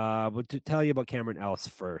down. We'll tell you about Cameron Else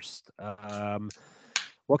first.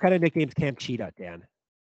 What kind of nickname's Cam Cheetah, Dan?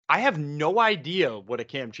 I have no idea what a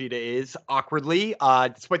Cam Cheetah is, awkwardly,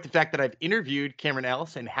 despite the fact that I've interviewed Cameron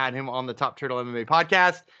Ellis and had him on the Top Turtle MMA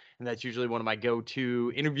podcast, and that's usually one of my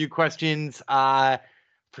go-to interview questions.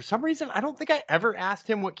 For some reason, I don't think I ever asked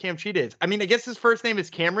him what Cam Cheetah is. I mean, I guess his first name is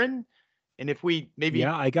Cameron, and if we maybe...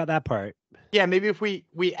 Yeah, I got that part. Yeah, maybe if we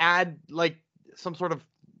add, like, some sort of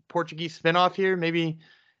Portuguese spinoff here, maybe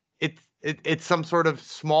it's some sort of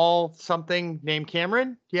small something named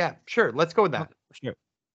Cameron. Yeah, sure. Let's go with that. Sure.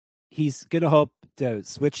 He's going to hope to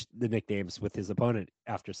switch the nicknames with his opponent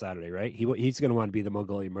after Saturday, right? He's going to want to be the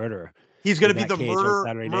Mongolian murderer. He's going to be the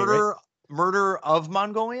murderer of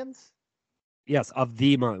Mongolians? Yes, of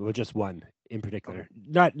the well, just one in particular.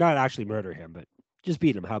 Okay. Not actually murder him, but just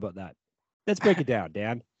beat him. How about that? Let's break it down,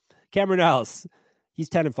 Dan. Cameron Ellis, he's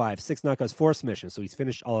 10-5, 6 knockouts, 4 submissions. So he's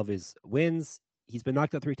finished all of his wins. He's been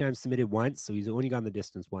knocked out 3 times, submitted once. So he's only gone the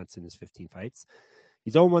distance once in his 15 fights.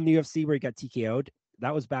 He's 0-1 in the UFC where he got TKO'd.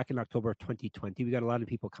 That was back in October 2020. We got a lot of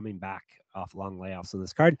people coming back off long layoffs on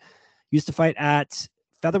this card. Used to fight at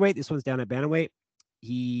featherweight. This one's down at bantamweight.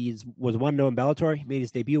 He was 1-0 in Bellator. He made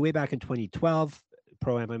his debut way back in 2012,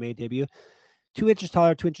 pro MMA debut. 2 inches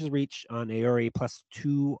taller, 2 inches reach on Aori plus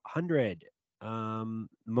 200.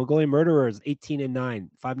 Mongolian Murderer is 18-9,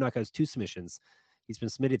 5 knockouts, 2 submissions. He's been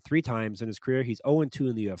submitted 3 times in his career. He's 0-2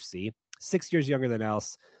 in the UFC. 6 years younger than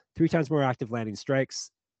Ellis. 3 times more active landing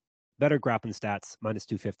strikes. Better grappling stats, minus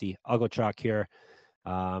 250. I'll go chalk here.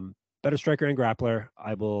 Better striker and grappler.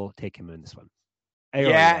 I will take him in this one.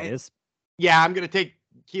 Aori Yeah, I'm going to take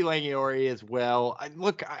Keelan Aori as well.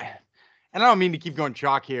 And I don't mean to keep going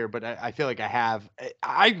chalk here, but I feel like I have.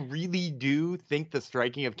 I really do think the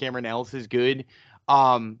striking of Cameron Ellis is good.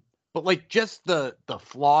 But like just the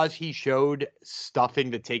flaws he showed stuffing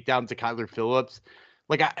the takedowns to Kyler Phillips.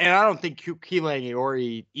 I don't think Keelan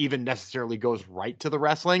Aori even necessarily goes right to the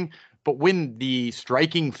wrestling. But when the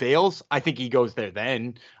striking fails, I think he goes there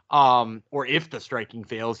then. Or if the striking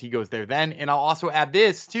fails, he goes there then. And I'll also add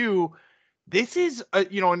this too. This is,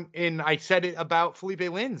 and I said it about Felipe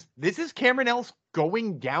Lins. This is Cameron Ellis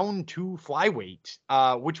going down to flyweight,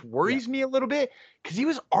 which worries me a little bit because he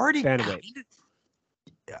was already bantamweight.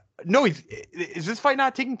 No, is this fight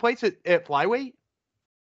not taking place at flyweight?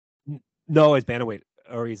 No, it's bantamweight,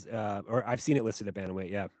 or I've seen it listed at bantamweight.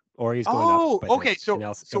 Yeah, or he's going up. Okay, so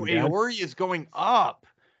Aori is going up.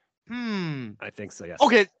 I think so. Yes.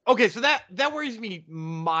 Okay, so that worries me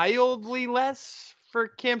mildly less for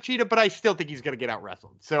Cam Cheetah, but I still think he's going to get out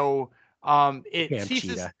wrestled. So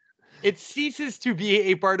it ceases to be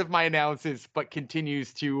a part of my analysis, but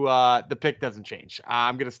continues to the pick doesn't change.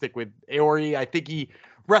 I'm going to stick with Aori. I think he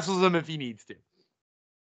wrestles him if he needs to.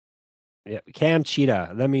 Yeah, Cam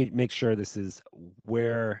Cheetah. Let me make sure this is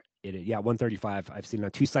where it is. Yeah, 135. I've seen it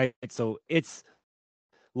on 2 sites, so it's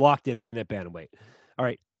locked in at bantamweight. All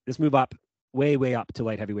right, let's move up, way up to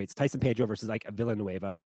light heavyweights. Tyson Pedro versus Ike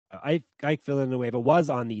Villanueva. Ike Villanueva was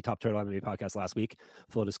on the Top Turtle MMA podcast last week.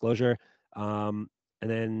 Full disclosure. And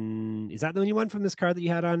then, is that the only one from this card that you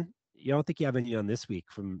had on? You don't think you have any on this week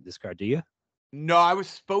from this card, do you? No, I was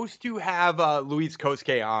supposed to have Luis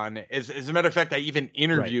Kosuke on. As a matter of fact, I even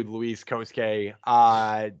interviewed Luis Kosuke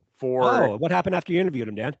for... Oh, what happened after you interviewed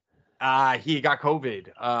him, Dan? He got COVID,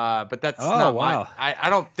 but that's not wow. I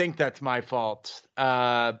don't think that's my fault.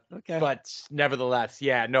 Okay. But nevertheless,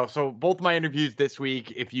 yeah, no. So both my interviews this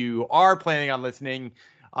week, if you are planning on listening,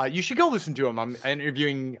 you should go listen to them. I'm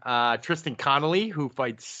interviewing Tristan Connolly, who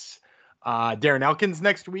fights Darren Elkins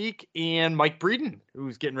next week, and Mike Breeden,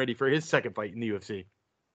 who's getting ready for his second fight in the UFC.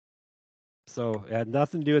 So it had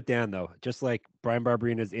nothing to do with Dan, though. Just like Brian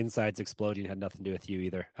Barberina's insides exploding had nothing to do with you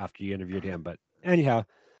either after you interviewed him. But anyhow,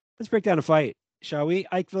 let's break down a fight, shall we?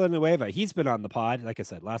 Ike Villanueva. He's been on the pod, like I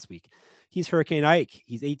said, last week. He's Hurricane Ike.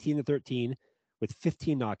 He's 18-13 with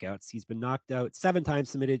 15 knockouts. He's been knocked out 7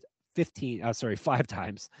 times, submitted 5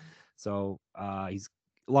 times. So he's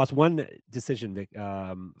lost 1 decision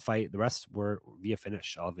fight. The rest were via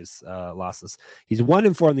finish, all of his losses. He's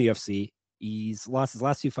 1-4 in the UFC. He's lost his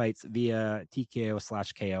last 2 fights via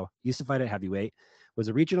TKO/KO. Used to fight at heavyweight. Was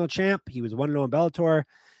a regional champ. He was 1-0 in Bellator.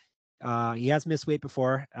 He has missed weight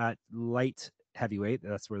before at light heavyweight.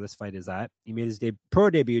 That's where this fight is at. He made his pro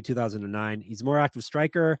debut 2009. He's a more active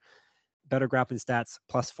striker, better grappling stats,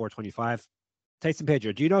 plus 425. Tyson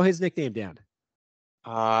Pedro. Do you know his nickname, Dan?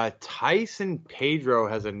 Tyson Pedro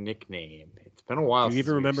has a nickname. It's been a while. Do you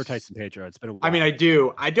even remember Tyson Pedro? It's been a while. I mean, I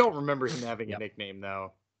do. I don't remember him having a nickname,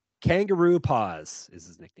 though. Kangaroo Paws is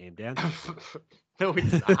his nickname, Dan. No,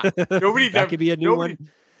 it's not. Nobody's that could be a new one.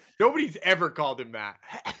 Nobody's ever called him that.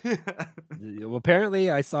 Well,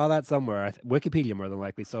 apparently I saw that somewhere. Wikipedia more than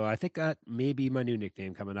likely. So I think that may be my new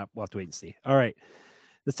nickname coming up. We'll have to wait and see. All right.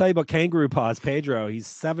 Let's tell you about Kangaroo Paws. Pedro, he's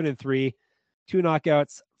 7-3, 2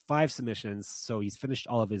 knockouts, 5 submissions. So he's finished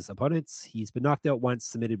all of his opponents. He's been knocked out once,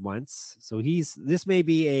 submitted once. So this may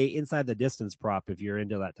be a inside the distance prop if you're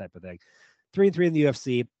into that type of thing. 3-3 in the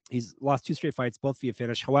UFC. He's lost 2 straight fights, both via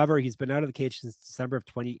finish. However, he's been out of the cage since December of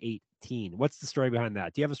 2018. What's the story behind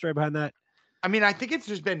that? Do you have a story behind that? I mean, I think it's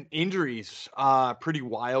just been injuries pretty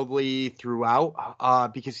wildly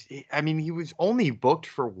throughout because, I mean, he was only booked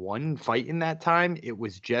for one fight in that time. It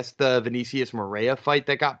was just the Vinicius Moreira fight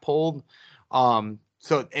that got pulled.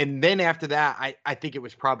 So, and then after that, I think it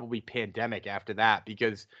was probably pandemic after that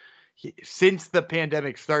because since the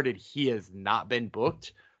pandemic started, he has not been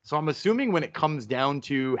booked. So I'm assuming when it comes down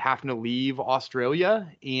to having to leave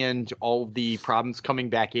Australia and all the problems coming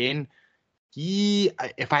back in,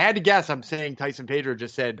 if I had to guess, I'm saying Tyson Pedro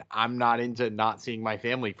just said, I'm not into not seeing my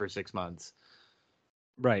family for 6 months.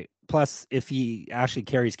 Right. Plus, if he actually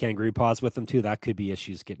carries Kangaroo Paws with him too, that could be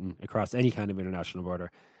issues getting across any kind of international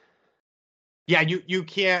border. Yeah, you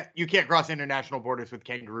can't cross international borders with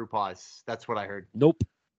Kangaroo Paws. That's what I heard. Nope.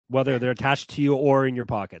 Whether they're attached to you or in your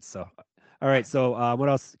pockets. So, all right. So, what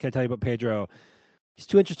else can I tell you about Pedro? He's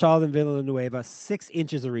 2 inches taller than Villanueva, 6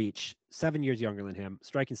 inches of reach, 7 years younger than him.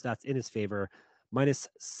 Striking stats in his favor, minus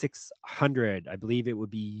 600. I believe it would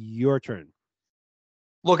be your turn.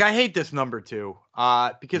 Look, I hate this number too,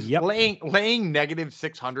 because laying negative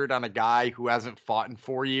 600 on a guy who hasn't fought in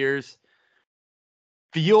 4 years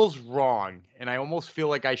feels wrong, and I almost feel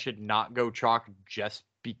like I should not go chalk just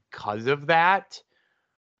because of that.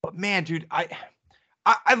 But man, dude,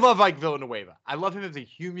 I love Ike Villanueva. I love him as a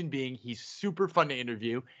human being. He's super fun to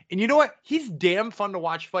interview. And you know what? He's damn fun to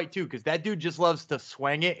watch fight too, because that dude just loves to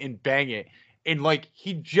swing it and bang it. And like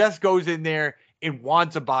he just goes in there and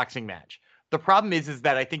wants a boxing match. The problem is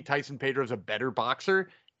that I think Tyson Pedro's a better boxer.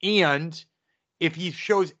 And if he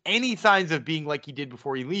shows any signs of being like he did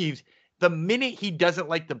before he leaves, the minute he doesn't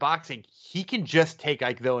like the boxing, he can just take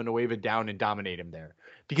Ike Villanueva down and dominate him there.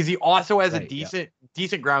 Because he also has a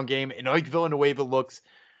decent ground game, and Ike Villanueva looks,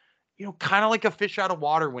 kind of like a fish out of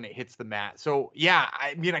water when it hits the mat. So yeah,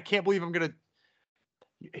 I mean, I can't believe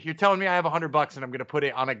you're telling me I have $100 and I'm gonna put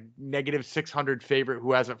it on a negative 600 favorite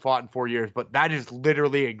who hasn't fought in 4 years, but that is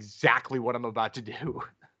literally exactly what I'm about to do.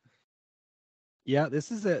 Yeah,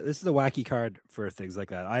 this is a wacky card for things like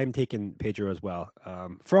that. I am taking Pedro as well,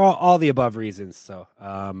 for all the above reasons. So,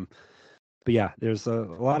 but yeah, there's a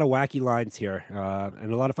lot of wacky lines here,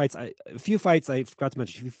 and a lot of fights. A few fights I forgot to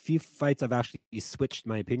mention. A few fights I've actually switched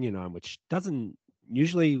my opinion on, which doesn't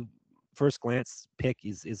usually first glance pick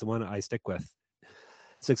is the one I stick with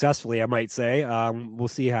successfully, I might say. We'll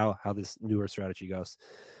see how this newer strategy goes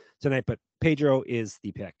tonight. But Pedro is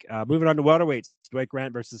the pick. Moving on to welterweights, Dwight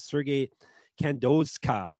Grant versus Sergey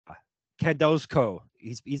Khandozko.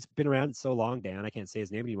 He's been around so long, Dan. I can't say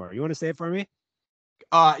his name anymore. You want to say it for me?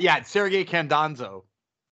 Yeah, it's Sergey Khandozko.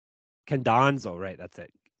 Khandozko, right? That's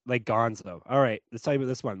it. Like Gonzo. All right, let's tell you about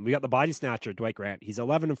this one. We got the body snatcher, Dwight Grant. He's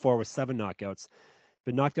 11-4 with 7 knockouts.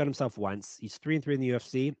 Been knocked out himself once. He's 3-3 in the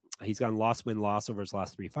UFC. He's gone loss over his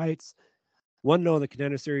last 3 fights. 1-0 in the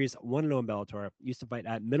Contender Series, 1-0 in Bellator. Used to fight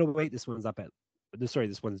at middleweight. This one's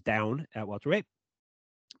down at welterweight.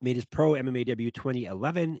 Made his pro MMA debut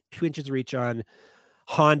 2011. 2 inches of reach on.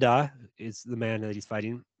 Honda is the man that he's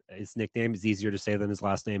fighting. His nickname is easier to say than his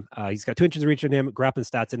last name. He's got 2 inches of reach on him. Grappling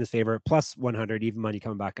stats in his favor. Plus 100. Even money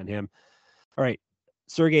coming back on him. All right.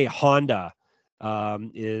 Sergey Honda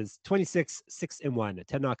is 26, 6-1,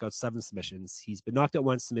 10 knockouts, 7 submissions. He's been knocked out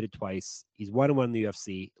once, submitted twice. He's 1-1 in the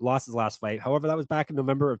UFC. Lost his last fight. However, that was back in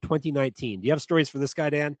November of 2019. Do you have stories for this guy,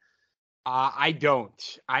 Dan? I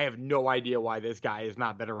don't. I have no idea why this guy has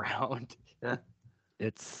not been around.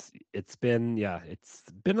 It's been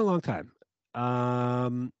a long time.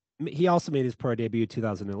 He also made his pro debut in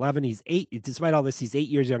 2011. Despite all this, he's 8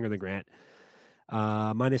 years younger than Grant.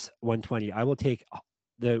 Minus 120. I will take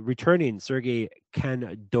the returning Sergey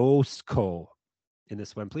Khandozko in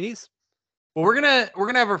this one, please. Well, we're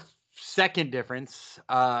gonna have a second difference.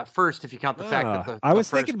 First, if you count the fact that I was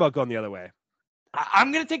thinking about going the other way.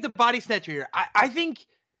 I'm gonna take the body snatcher here. I think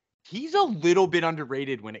he's a little bit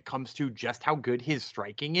underrated when it comes to just how good his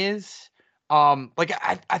striking is. I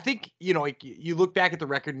think, you look back at the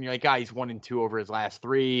record and you're like, he's 1-2 over his last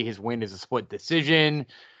 3. His win is a split decision.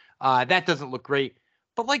 That doesn't look great.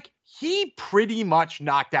 But he pretty much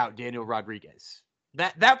knocked out Daniel Rodriguez.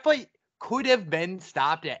 That fight could have been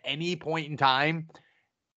stopped at any point in time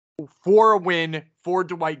for a win for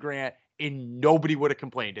Dwight Grant. and nobody would have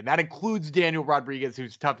complained. And that includes Daniel Rodriguez,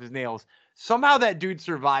 who's tough as nails. Somehow that dude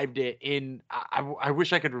survived it. I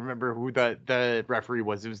wish I could remember who the referee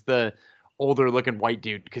was. It was the older looking white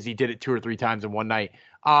dude because he did it 2 or 3 times in one night.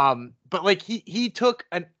 But like he took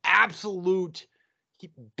an absolute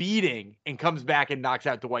beating and comes back and knocks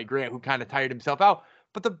out Dwight Grant, who kind of tired himself out.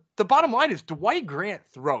 But the bottom line is Dwight Grant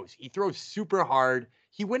throws. He throws super hard.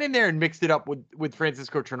 He went in there and mixed it up with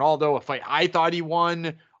Francisco Trinaldo, a fight I thought he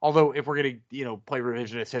won. Although if we're gonna play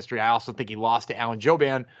revisionist history, I also think he lost to Alan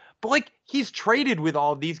Jouban. But like he's traded with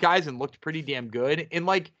all of these guys and looked pretty damn good. And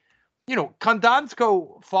like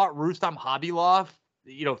Kondansko fought Rustam Khabilov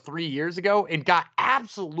 3 years ago and got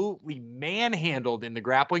absolutely manhandled in the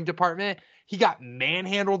grappling department. He got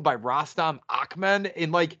manhandled by Rostam Akhman.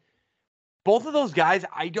 And like both of those guys,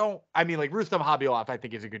 like Rustam Khabilov, I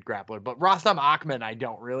think is a good grappler, but Rostam Akhman, I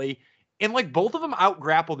don't really. And like both of them out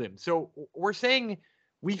grappled him. So we're saying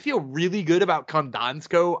we feel really good about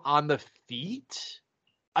Kondansko on the feet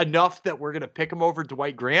enough that we're going to pick him over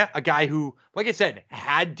Dwight Grant, a guy who, like I said,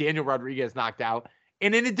 had Daniel Rodriguez knocked out.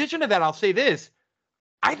 And in addition to that, I'll say this.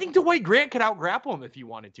 I think Dwight Grant could out-grapple him if he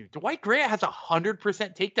wanted to. Dwight Grant has 100%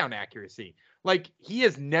 takedown accuracy. Like, he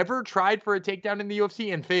has never tried for a takedown in the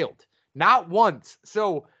UFC and failed. Not once.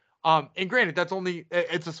 So, and granted,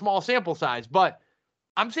 it's a small sample size, but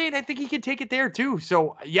I'm saying I think he could take it there too.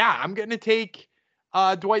 So, yeah, I'm going to take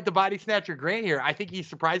Dwight the Body Snatcher Grant here. I think he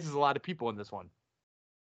surprises a lot of people in this one.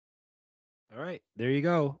 All right, there you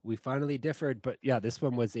go. We finally differed, but yeah, this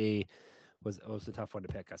one was a tough one to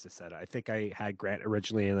pick, as I said. I think I had Grant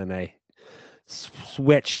originally, and then I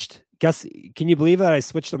switched. Can you believe that I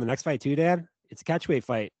switched on the next fight too, Dan? It's a catchweight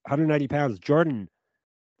fight, 190 pounds. Jordan,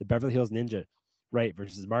 the Beverly Hills Ninja, right,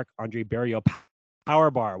 versus Marc-Andre Barriault,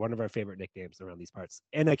 Power Bar, one of our favorite nicknames around these parts,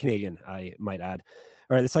 and a Canadian, I might add.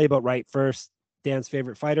 All right, let's tell you about Wright first. Dan's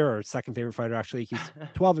favorite fighter, or second favorite fighter, actually. He's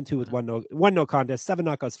 12-2 with one no contest, 7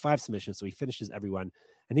 knockouts, 5 submissions. So he finishes everyone,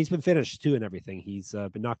 and he's been finished too in everything. He's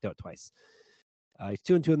been knocked out twice. He's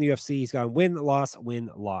 2-2 in the UFC. He's gone win, loss, win,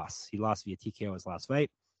 loss. He lost via TKO his last fight.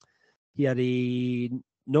 He had a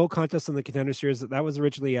no contest in the Contender Series. That was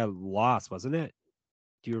originally a loss, wasn't it?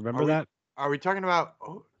 Do you remember that? Are we talking about?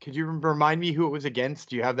 Could you remind me who it was against?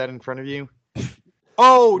 Do you have that in front of you?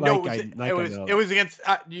 Oh, no, it was against,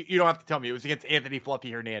 you don't have to tell me. It was against Anthony Fluffy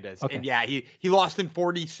Hernandez. Okay. And yeah, he lost in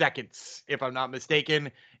 40 seconds, if I'm not mistaken.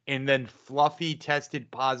 And then Fluffy tested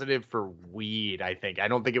positive for weed, I think. I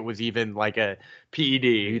don't think it was even like a PED.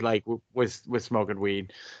 He was smoking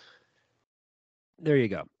weed. There you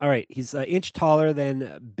go. All right. He's an inch taller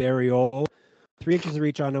than Barriault. 3 inches of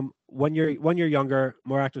reach on him. 1 year younger,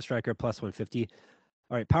 more active striker, plus 150.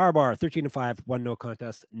 All right. Power Bar, 13-5, 1 no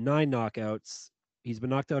contest, 9 knockouts. He's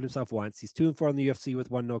been knocked out himself once. He's 2-4 in the UFC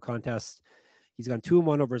with 1 no contest. He's gone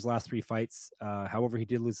 2-1 over his last 3 fights. However, he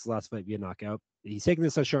did lose his last fight via knockout. He's taking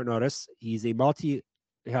this on short notice. He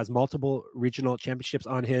has multiple regional championships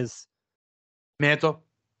on his mantle.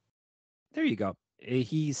 There you go.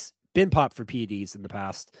 He's been popped for PEDs in the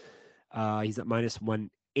past. He's at minus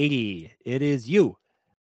 180. It is you.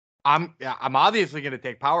 I'm obviously going to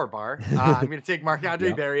take Power Bar. I'm going to take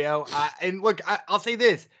Marc-Andre Barriault. And look, I'll say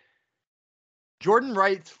this. Jordan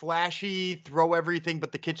Wright's flashy, throw everything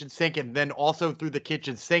but the kitchen sink, and then also through the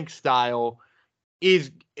kitchen sink style is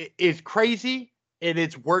crazy, and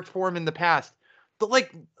it's worked for him in the past. But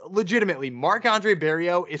like, legitimately, Marc-Andre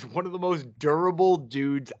Barriault is one of the most durable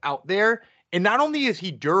dudes out there. And not only is he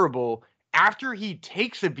durable, after he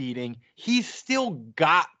takes a beating, he's still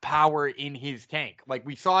got power in his tank. Like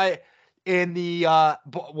we saw it in the,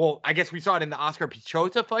 I guess we saw it in the Oscar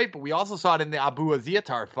Pichota fight, but we also saw it in the Abu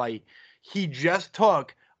Aziatar fight. He just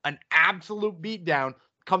took an absolute beatdown,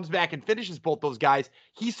 comes back and finishes both those guys.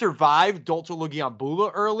 He survived Dolce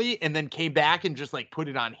Lugiambula early and then came back and just put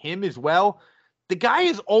it on him as well. The guy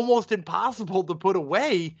is almost impossible to put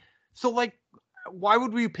away. So why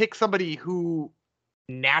would we pick somebody who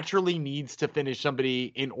naturally needs to finish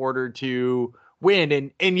somebody in order to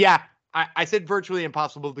win? And yeah, I said virtually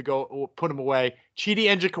impossible to go put him away. Chidi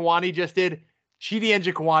Njokuani just did. Chidi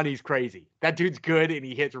Njokuani's crazy. That dude's good, and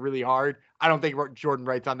he hits really hard. I don't think Jordan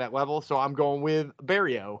Wright's on that level, so I'm going with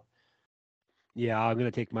Barriault. Yeah, I'm going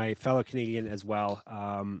to take my fellow Canadian as well.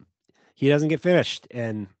 He doesn't get finished,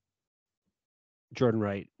 and Jordan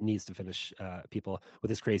Wright needs to finish people with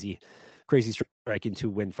his crazy striking to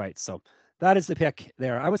win fights. So that is the pick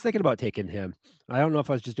there. I was thinking about taking him. I don't know if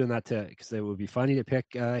I was just doing that because it would be funny to pick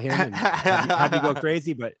him and have you go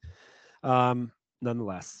crazy, but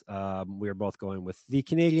nonetheless, we are both going with the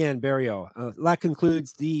Canadian Barriault. That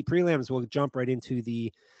concludes the prelims. We'll jump right into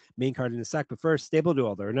the main card in a sec. But first, Stable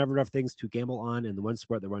Duel. There are never enough things to gamble on, and the one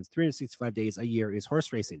sport that runs 365 days a year is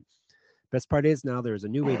horse racing. Best part is now there's a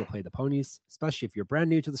new way to play the ponies, especially if you're brand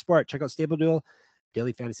new to the sport. Check out Stable Duel,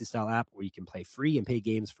 daily fantasy style app where you can play free and pay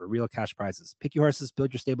games for real cash prizes. Pick your horses,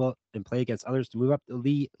 build your stable, and play against others to move up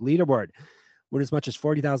the leaderboard. Win as much as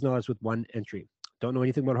 $40,000 with one entry. Don't know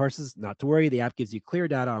anything about horses? Not to worry. The app gives you clear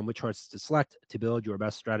data on which horses to select to build your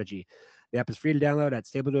best strategy. The app is free to download at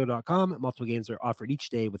StableDuel.com. Multiple games are offered each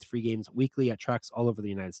day with free games weekly at tracks all over the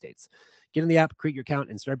United States. Get in the app, create your account,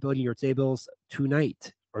 and start building your stables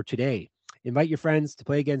tonight or today. Invite your friends to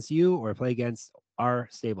play against you or play against our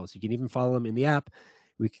stables. You can even follow them in the app.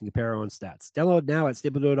 We can compare our own stats. Download now at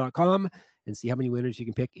StableDuel.com and see how many winners you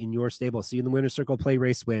can pick in your stable. See you in the winner's circle, play,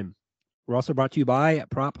 race, win. We're also brought to you by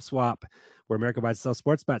Prop Swap, where America buys and sells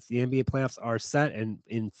sports bets. The NBA playoffs are set and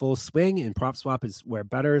in full swing, and Prop Swap is where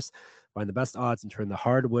bettors find the best odds and turn the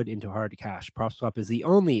hardwood into hard cash. Prop Swap is the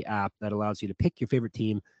only app that allows you to pick your favorite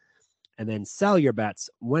team and then sell your bets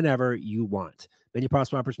whenever you want. Many prop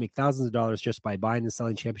swappers make thousands of dollars just by buying and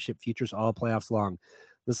selling championship futures all playoffs long.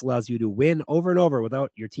 This allows you to win over and over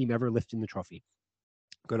without your team ever lifting the trophy.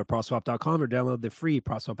 Go to PropSwap.com or download the free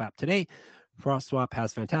PropSwap app today. PropSwap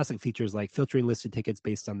has fantastic features like filtering listed tickets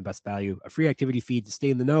based on the best value, a free activity feed to stay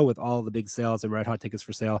in the know with all the big sales and red hot tickets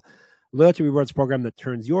for sale, loyalty rewards program that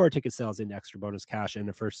turns your ticket sales into extra bonus cash, and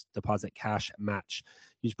a first deposit cash match.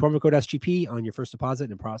 Use promo code SGP on your first deposit,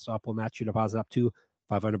 and PropSwap will match your deposit up to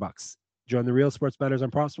 $500. Join the real sports bettors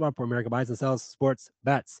on PropSwap, where America buys and sells sports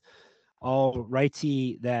bets. All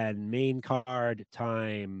righty then, main card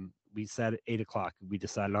time. We said 8 o'clock. We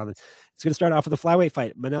decided on it. It's going to start off with a flyweight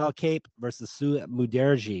fight. Manel Kape versus Sue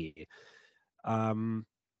Mudaerji.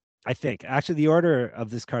 I think actually the order of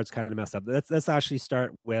this card's kind of messed up. Let's actually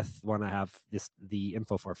start with one I have the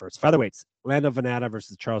info for first. Featherweights, Lando Vannata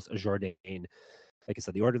versus Charles Jourdain. Like I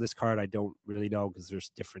said, the order of this card I don't really know because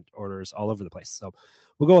there's different orders all over the place. So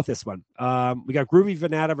we'll go with this one. We got Groovy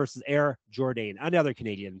Vannata versus Air Jourdain, another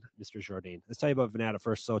Canadian, Mr. Jourdain. Let's tell you about Vannata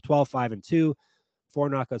first. So 12-5-2, 4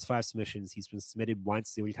 knockouts, 5 submissions. He's been submitted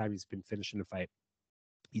once, the only time he's been finishing a fight.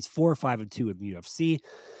 He's 4-5-2 in the UFC.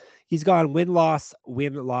 He's gone win-loss,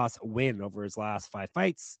 win-loss, win over his last 5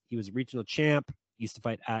 fights. He was a regional champ. Used to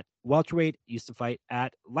fight at welterweight. Used to fight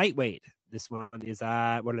at lightweight. This one is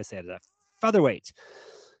at, what did I say? It's at featherweight.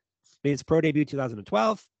 Made his pro debut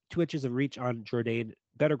 2012. 2 inches of reach on Jourdain.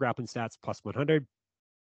 Better grappling stats, plus 100.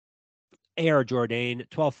 AR Jourdain,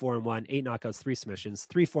 12-4-1, 8 knockouts, 3 submissions,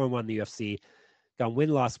 3-4-1 in the UFC. Gone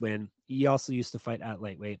win-loss, win. He also used to fight at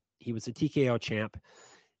lightweight. He was a TKO champ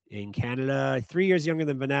in Canada, 3 years younger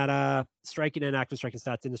than Vannata. Striking and active striking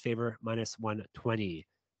stats in his favor, minus 120. I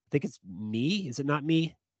think it's me. Is it not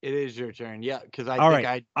me? It is your turn. Yeah, because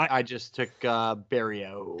I just took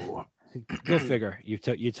Barrio. Go figure. You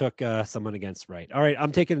took someone against right. All right,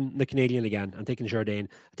 I'm taking the Canadian again. I'm taking Jourdain. I'm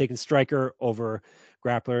taking striker over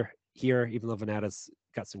grappler here, even though Vannata's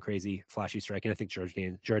got some crazy flashy striking. I think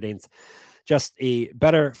Jourdain's just a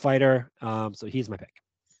better fighter. So he's my pick.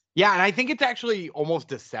 Yeah, and I think it's actually almost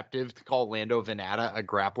deceptive to call Lando Vannata a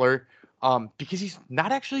grappler, because he's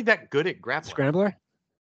not actually that good at grappling. Scrambler?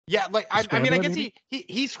 Yeah, like I mean, I guess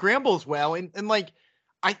he scrambles well, and like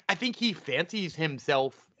I think he fancies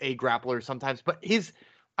himself a grappler sometimes, but his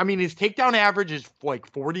takedown average is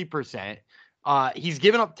like 40%. He's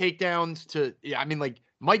given up takedowns to, like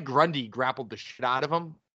Mike Grundy grappled the shit out of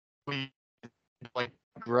him. Like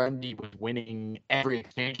Grundy was winning every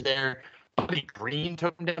exchange there. Buddy Green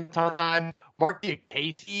took him down time. Mark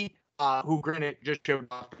Diakiese, who granted just showed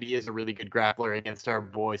off that he is a really good grappler against our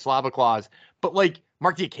boy Slava Claus, but like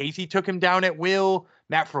Mark Diakiese took him down at will.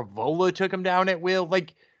 Matt Frevola took him down at will.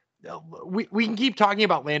 Like we can keep talking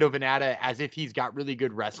about Lando Vannata as if he's got really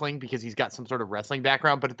good wrestling because he's got some sort of wrestling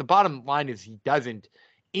background, but at the bottom line is he doesn't.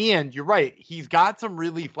 And you're right, he's got some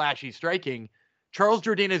really flashy striking. Charles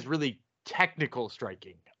Jourdain is really technical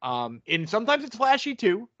striking. And sometimes it's flashy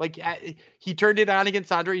too. Like he turned it on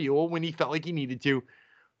against Andre Ewell when he felt like he needed to.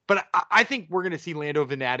 But I think we're going to see Lando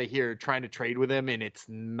Vannata here trying to trade with him, and it's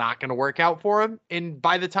not going to work out for him. And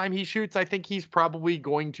by the time he shoots, I think he's probably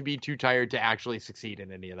going to be too tired to actually succeed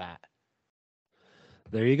in any of that.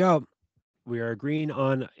 There you go. We are agreeing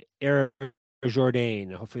on Air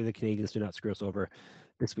Jourdain. Hopefully the Canadians do not screw us over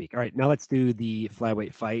this week. All right, now let's do the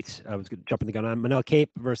flyweight fight. I was going to jump in the gun on Manel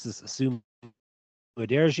Kape versus Sue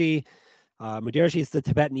Mudaerji. Mudaerji is the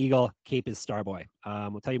Tibetan Eagle. Kape is Starboy.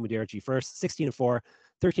 We'll tell you Mudaerji first. 16-4.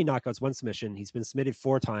 13 knockouts, 1 submission. He's been submitted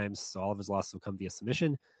 4 times, so all of his losses will come via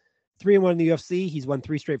submission. 3-1 in the UFC. He's won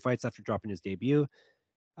 3 straight fights after dropping his debut.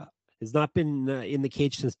 Has not been in the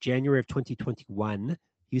cage since January of 2021.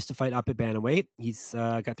 He used to fight up at bantamweight. He's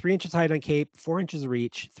got 3 inches height on Cape, 4 inches of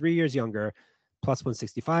reach, 3 years younger, plus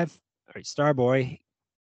 165. All right, Starboy,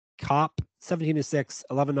 Cop, 17-6,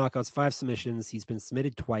 11 knockouts, 5 submissions. He's been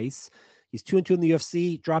submitted twice. He's 2-2 in the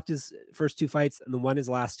UFC, dropped his first 2 fights, and then won his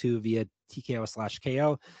last 2 via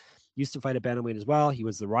TKO/KO. Used to fight at bantamweight as well. He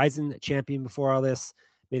was the Ryzen champion before all this.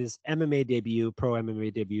 Made his MMA debut, pro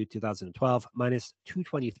MMA debut, 2012, minus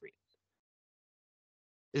 223.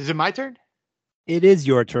 Is it my turn? It is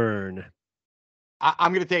your turn.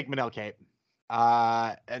 I'm going to take Manel Kape.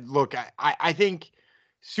 Look, I think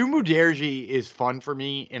Sumu Derji is fun for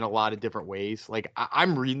me in a lot of different ways. Like,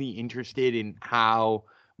 I'm really interested in how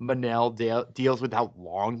Manel deals with how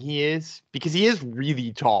long he is, because he is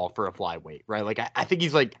really tall for a flyweight, right? Like, I think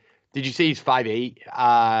he's like, did you say he's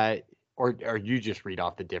 5'8"? Or you just read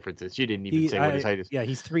off the differences? You didn't even say what his height is. Yeah,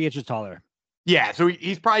 he's 3 inches taller. Yeah, so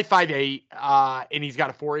he's probably 5'8", and he's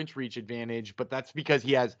got a 4-inch reach advantage, but that's because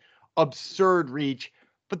he has absurd reach.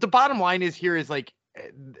 But the bottom line is here is like,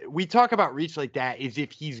 we talk about reach like that as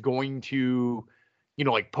if he's going to,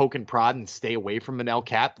 like poke and prod and stay away from Manel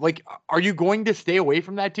Kape. Like, are you going to stay away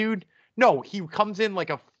from that dude? No, he comes in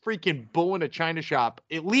like a freaking bull in a china shop,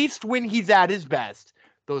 at least when he's at his best.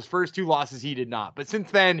 Those first 2 losses, he did not. But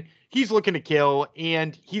since then, he's looking to kill,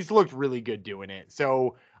 and he's looked really good doing it.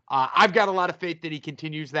 So I've got a lot of faith that he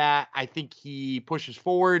continues that. I think he pushes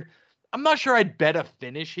forward. I'm not sure I'd bet a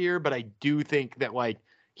finish here, but I do think that, like,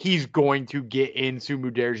 he's going to get in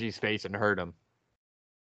Sumu Derji's face and hurt him.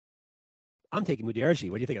 I'm taking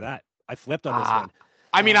Muderji. What do you think of that? I flipped on this one.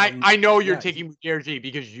 I mean, I know you're taking Muderji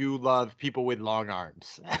because you love people with long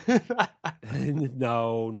arms.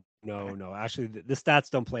 No. Actually, the stats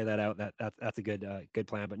don't play that out. That's a good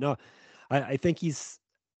plan. But no, I think I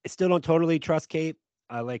still don't totally trust Kape.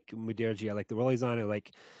 I like Muderji. I like the role he's on. I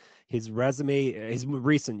like his resume, his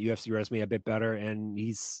recent UFC resume a bit better, and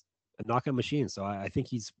he's a knockout machine. So I think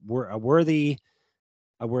he's a worthy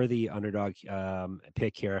underdog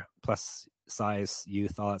pick here. Plus size,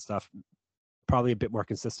 youth, all that stuff. Probably a bit more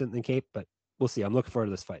consistent than Kape, but we'll see. I'm looking forward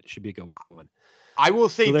to this fight. It should be a good one. I will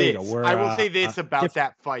say this. About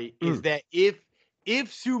that fight is that if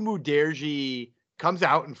Sumu Derji comes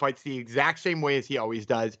out and fights the exact same way as he always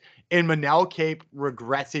does, and Manel Kape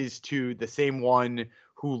regresses to the same one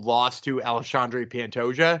who lost to Alexandre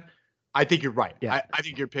Pantoja, I think you're right. Yeah. I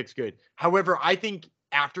think your pick's good. However, I think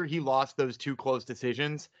after he lost those 2 close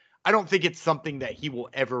decisions, I don't think it's something that he will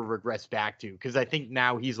ever regress back to, because I think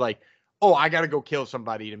now he's like, oh, I got to go kill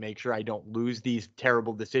somebody to make sure I don't lose these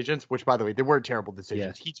terrible decisions, which, by the way, they weren't terrible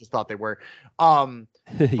decisions. Yeah. He just thought they were. But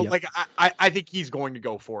like, I think he's going to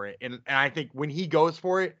go for it. And I think when he goes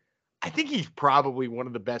for it, I think he's probably one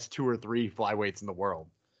of the best 2 or 3 flyweights in the world.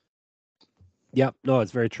 Yep. No,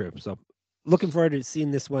 it's very true. So looking forward to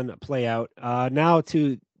seeing this one play out. Now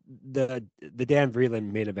to the Dan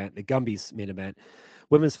Vreeland main event, the Gumby's main event.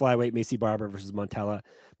 Women's flyweight, Maycee Barber versus Montana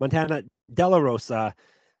De La Rosa.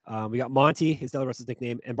 We got Monty, his De La Rosa's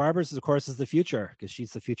nickname, and Barber's, of course, is the future, because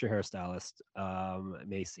she's the future hairstylist,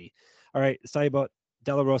 Maycee. All right, let's tell you about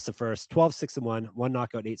De La Rosa first. 12-6-1, 1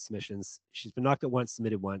 knockout, 8 submissions. She's been knocked out once,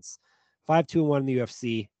 submitted once. 5-2-1 in the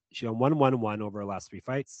UFC. She won 1-1-1 over her last 3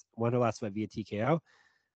 fights. Won her last fight via TKO.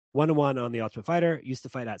 1-1 on the Ultimate Fighter. Used to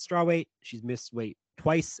fight at strawweight. She's missed weight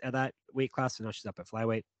twice at that weight class, so now she's up at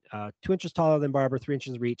flyweight. 2 inches taller than Barber, 3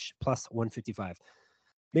 inches reach, plus 155.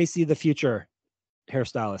 Maycee, the future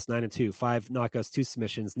hairstylist, 9-2, 5 knockouts, 2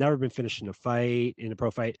 submissions. Never been finished in a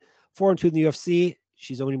pro fight. 4-2 in the UFC.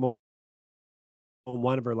 She's only won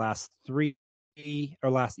one of her last 3,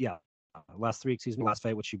 last 3, last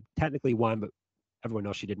fight, which she technically won, but everyone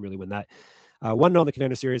knows she didn't really win that. 1-0 in the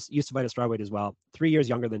Contender Series. Used to fight at strawweight as well. 3 years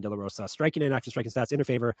younger than De La Rosa. Striking and active striking stats in her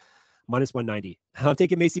favor, minus 190. I'm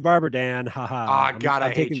taking Maycee Barber, Dan. Haha. God,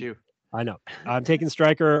 I hate you. I know. I'm taking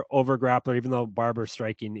striker over grappler, even though Barber's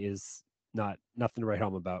striking is nothing to write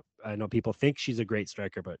home about. I know people think she's a great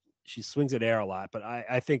striker, but she swings at air a lot. But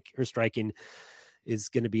I think her striking is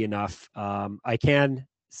going to be enough. I can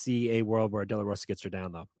see a world where De La Rosa gets her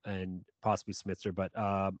down, though, and possibly submits her. But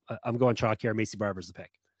I'm going chalk here. Maycee Barber's the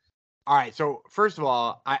pick. All right. So first of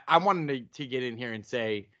all, I wanted to get in here and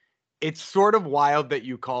say it's sort of wild that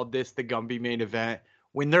you called this the Gumby main event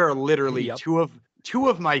when there are literally two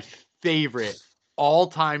of my favorite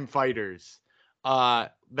all-time fighters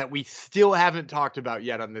that we still haven't talked about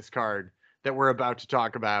yet on this card that we're about to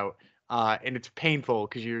talk about. And it's painful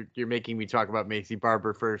because you're making me talk about Maycee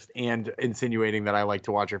Barber first and insinuating that I like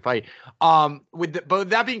to watch her fight. But with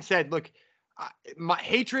that being said, look, my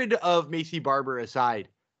hatred of Maycee Barber aside,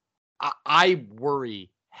 I worry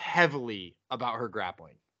heavily about her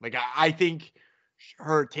grappling. Like, I think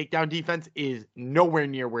her takedown defense is nowhere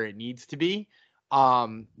near where it needs to be.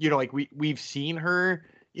 Like we've seen her,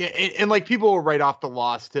 yeah, and like people will write off the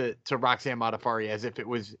loss to Roxanne Modafferi as if it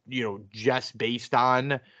was, just based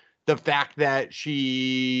on the fact that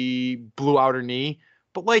she blew out her knee,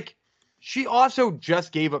 but like she also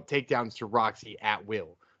just gave up takedowns to Roxy at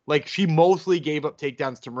will. Like she mostly gave up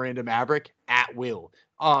takedowns to Miranda Maverick at will.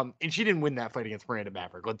 And she didn't win that fight against Miranda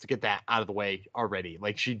Maverick. Let's get that out of the way already.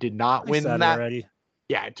 Like she did not win that already.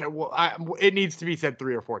 Yeah, it needs to be said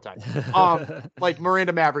 3 or 4 times. Like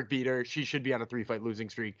Miranda Maverick beat her. She should be on a 3-fight losing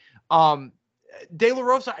streak. De La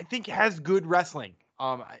Rosa, I think, has good wrestling.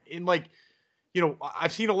 I've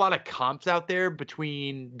seen a lot of comps out there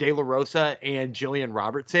between De La Rosa and Jillian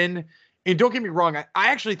Robertson. And don't get me wrong, I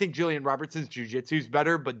actually think Jillian Robertson's jiu-jitsu is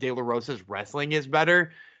better, but De La Rosa's wrestling is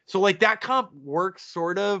better. So, like, that comp works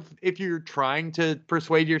sort of if you're trying to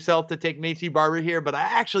persuade yourself to take Maycee Barber here. But I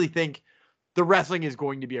actually think the wrestling is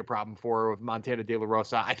going to be a problem for her with Montana De La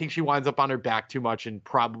Rosa. I think she winds up on her back too much and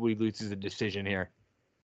probably loses a decision here.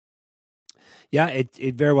 Yeah,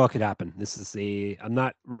 it very well could happen. I'm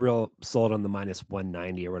not real sold on the minus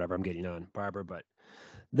 190 or whatever I'm getting on Barber, but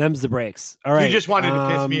them's the breaks. All right. You just wanted to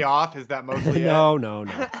piss me off? Is that mostly no.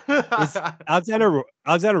 Is Alexander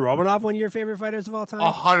Romanov one of your favorite fighters of all time?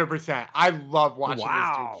 100%. I love watching this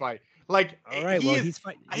dude fight. Like, all right,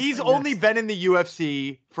 he's only been in the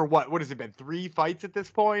UFC for what has it been? 3 fights at this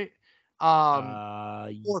point? 4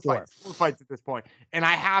 fights at this point. And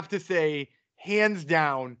I have to say, hands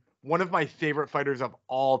down, one of my favorite fighters of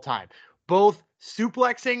all time. Both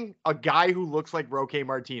suplexing a guy who looks like Roque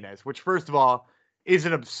Martinez, which, first of all, is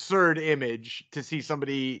an absurd image to see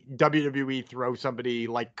somebody WWE throw somebody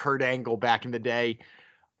like Kurt Angle back in the day.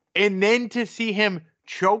 And then to see him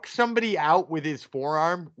choke somebody out with his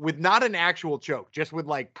forearm with not an actual choke, just with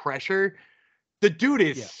like pressure. The dude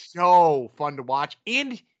is so fun to watch.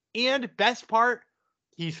 And best part,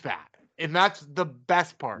 he's fat. And that's the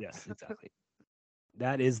best part. Yes, exactly.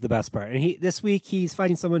 That is the best part. And this week he's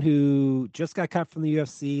fighting someone who just got cut from the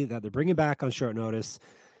UFC that they're bringing back on short notice.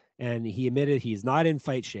 And he admitted he's not in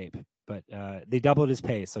fight shape, but they doubled his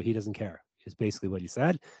pay, so he doesn't care, is basically what he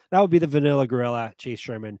said. That would be the Vanilla Gorilla, Chase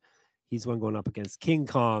Sherman. He's one going up against King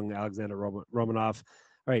Kong, Alexander Romanov. All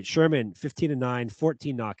right, Sherman, 15-9,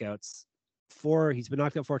 14 knockouts. He's been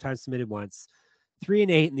knocked out 4 times, submitted once.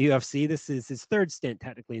 3-8 in the UFC. This is his 3rd stint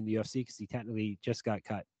technically in the UFC because he technically just got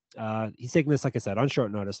cut. He's taking this, like I said, on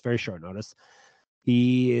short notice, very short notice.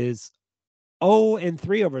 He is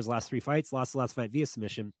 0-3 over his last 3 fights, lost the last fight via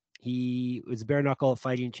submission. He was bare knuckle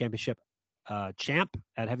fighting championship champ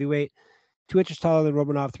at heavyweight, 2 inches taller than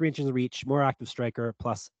Romanov, 3 inches of reach, more active striker,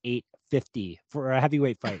 plus 850 for a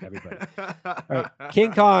heavyweight fight, everybody. All right,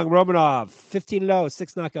 King Kong Romanov, 15-0,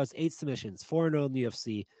 6 knockouts, 8 submissions, 4-0 in the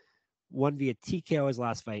UFC, won via TKO his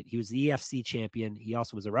last fight. He was the EFC champion. He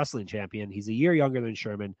also was a wrestling champion. He's a year younger than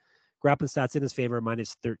Sherman. Grappling stats in his favor,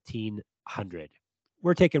 minus 1,300.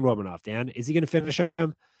 We're taking Romanov, Dan. Is he going to finish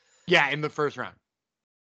him? Yeah, in the first round.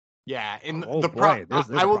 Yeah, I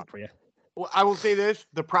will say this: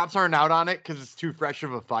 the props aren't out on it because it's too fresh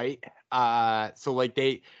of a fight. So like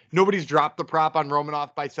nobody's dropped the prop on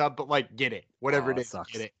Romanov by sub, but like get it, whatever it is,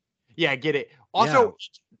 sucks. get it. Yeah, get it. Also,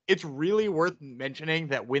 it's really worth mentioning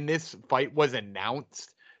that when this fight was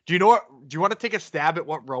announced, do you want to take a stab at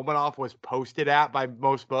what Romanov was posted at by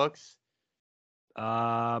most books?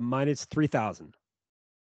 Minus 3,000.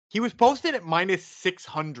 He was posted at minus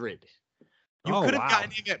 600. You could have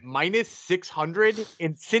gotten him at minus 600,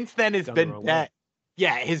 and since then has been bet.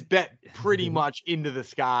 Yeah, his bet pretty much into the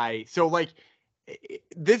sky. So, like,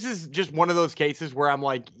 this is just one of those cases where I'm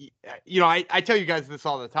like, I tell you guys this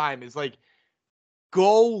all the time, is like,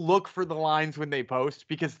 go look for the lines when they post,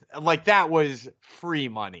 because, like, that was free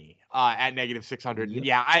money at negative 600. Yep.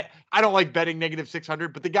 Yeah, I don't like betting negative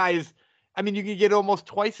 600, but the guy is, I mean, you can get almost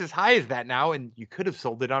twice as high as that now, and you could have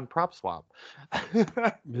sold it on PropSwap.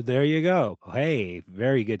 There you go. Hey,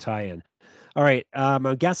 very good tie-in. All right,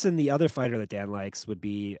 I'm guessing the other fighter that Dan likes would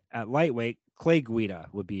be at lightweight. Clay Guida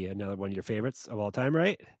would be another one of your favorites of all time,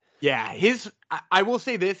 right? Yeah, I will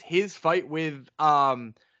say this: his fight with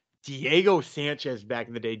Diego Sanchez back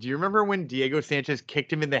in the day. Do you remember when Diego Sanchez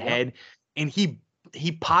kicked him in the head, and he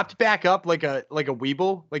popped back up like a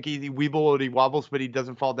weeble, like he wobbles, but he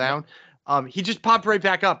doesn't fall down? He just popped right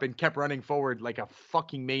back up and kept running forward like a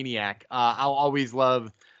fucking maniac. I'll always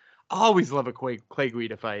love a Clay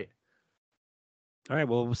Guida fight. All right,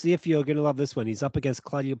 well, we'll see if you're going to love this one. He's up against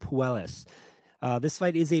Claudio Puelles. This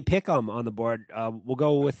fight is a pick'em on the board. We'll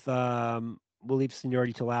go with, we'll leave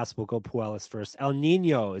seniority to last. We'll go Puelles first. El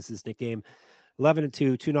Nino is his nickname.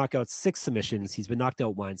 11-2, 2 knockouts, 6 submissions. He's been knocked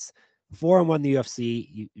out once. 4-1 in the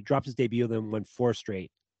UFC. He dropped his debut, then won 4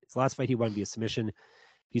 straight. His last fight he won via submission.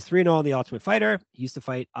 He's 3-0 in the Ultimate Fighter. He used to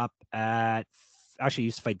fight down,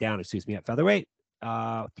 at featherweight.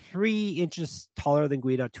 3 inches taller than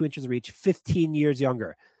Guida, 2 inches of reach, 15 years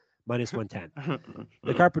younger, minus 110.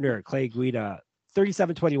 The Carpenter, Clay Guida,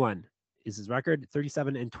 37-21 is his record.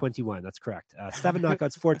 37-21, that's correct. 7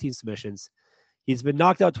 knockouts, 14 submissions. He's been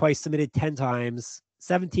knocked out twice, submitted 10 times,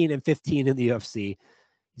 17-15 in the UFC.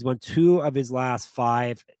 He's won 2 of his last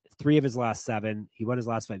 5, 3 of his last 7. He won his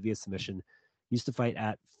last fight via submission. Used to fight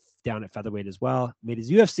down at featherweight as well. Made his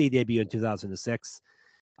UFC debut in 2006.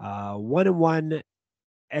 1-1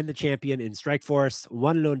 and the champion in Strikeforce.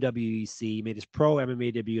 1-0 WEC. Made his pro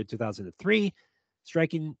MMA debut in 2003.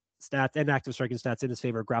 Striking stats and active striking stats in his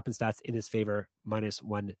favor. Grappling stats in his favor. Minus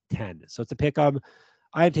 110. So it's a pick 'em.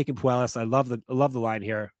 I am taking Puelles. I love the line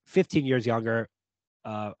here. 15 years younger.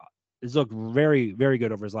 He's looked very, very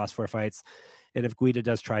good over his last 4 fights. And if Guida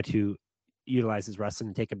does try to utilize his wrestling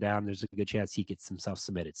and take him down, there's a good chance he gets himself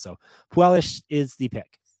submitted. So Puelles is the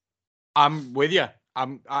pick. I'm with you.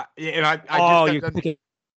 You're picking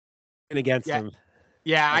against him.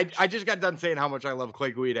 Yeah, I just got done saying how much I love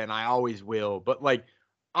Clay Guida, and I always will. But like,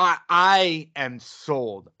 I am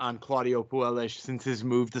sold on Claudio Puelles since his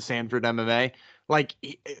move to Sanford MMA. Like,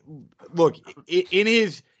 look, in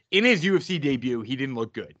his UFC debut, he didn't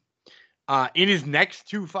look good. In his next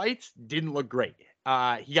 2 fights, didn't look great.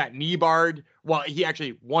 He got knee barred. Well, he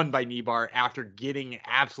actually won by knee bar after getting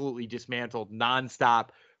absolutely dismantled nonstop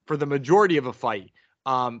for the majority of a fight.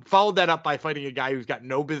 Followed that up by fighting a guy who's got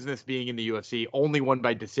no business being in the UFC, only won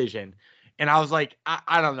by decision. And I was like,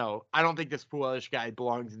 I don't know. I don't think this Puelles guy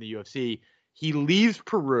belongs in the UFC. He leaves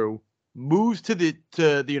Peru, moves to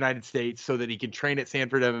the United States so that he can train at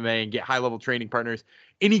Sanford MMA and get high-level training partners.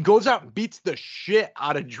 And he goes out and beats the shit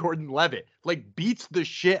out of Jordan Levitt.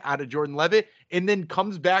 And then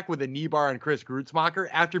comes back with a knee bar on Chris Grutzmacher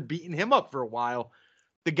after beating him up for a while.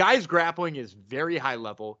 The guy's grappling is very high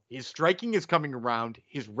level. His striking is coming around.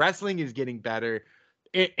 His wrestling is getting better.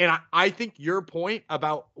 And I think your point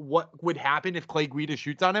about what would happen if Clay Guida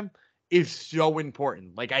shoots on him is so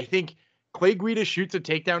important. Like, I think Clay Guida shoots a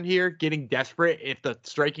takedown here, getting desperate if the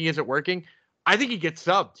striking isn't working. I think he gets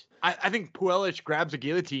subbed. I think Puelles grabs a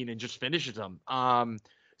guillotine and just finishes him.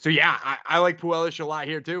 So yeah, I like Puelles a lot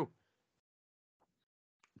here too.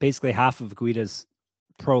 Basically half of Guida's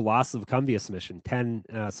pro losses have come via submission, 10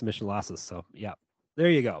 submission losses. So yeah, there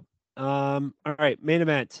you go. All right, main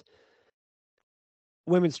event.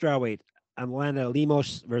 Women's strawweight, Amanda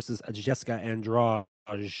Lemos versus Jessica Andrade.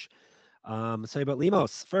 Let's tell you about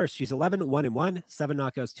Lemos first. She's 11-1-1, 7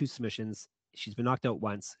 knockouts, 2 submissions. She's been knocked out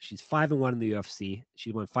once. She's 5-1 in the UFC.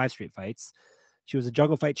 She won 5 straight fights. She was a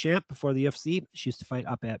jungle fight champ before the UFC. She used to fight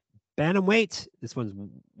up at bantamweight. This one's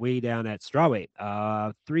way down at strawweight.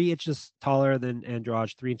 3 inches taller than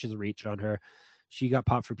Andrade, 3 inches of reach on her. She got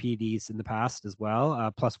popped for PEDs in the past as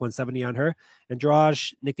well. Plus 170 on her. Andrade,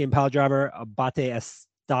 nicknamed Pile Driver, Bate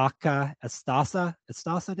Estasa,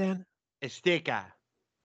 Dan? Esteca.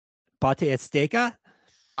 Bate Esteca?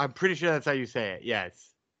 I'm pretty sure that's how you say it. Yes.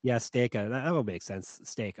 Yeah, Steaka. That will make sense.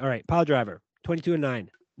 Steak. All right. Pile Driver, 22-9,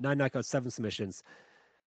 9 knockouts, 7 submissions.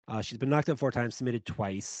 She's been knocked out 4 times, submitted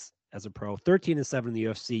twice as a pro. 13-7 in the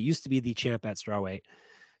UFC. Used to be the champ at strawweight.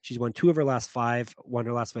 She's won 2 of her last 5. Won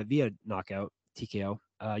her last fight via knockout, TKO.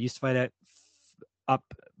 Used to fight at up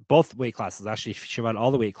both weight classes. Actually, she won all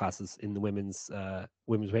the weight classes in the women's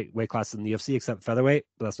weight classes in the UFC except featherweight,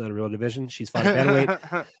 but that's not a real division. She's fought at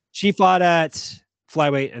bantamweight. She fought at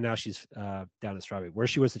flyweight, and now she's down at strawweight, where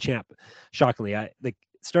she was the champ. Shockingly, the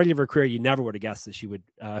starting of her career, you never would have guessed that she would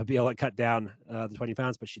be able to cut down the 20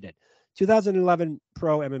 pounds, but she did. 2011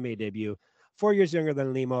 pro MMA debut, 4 years younger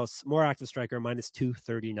than Lemos, more active striker, minus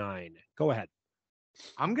 239. Go ahead.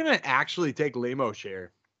 I'm gonna actually take Lemos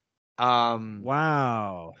here.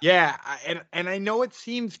 Wow. Yeah, and I know it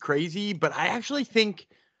seems crazy, but I actually think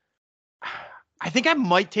I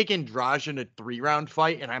might take Andrade in a 3-round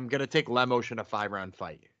fight, and I'm gonna take Lemos in a 5-round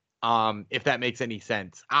fight. If that makes any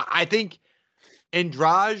sense. I think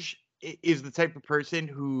Andrade is the type of person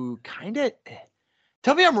who kind of,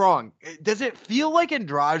 tell me I'm wrong. Does it feel like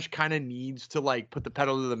Andrade kind of needs to like put the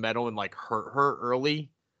pedal to the metal and like hurt her early?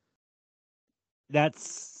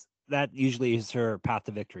 That usually is her path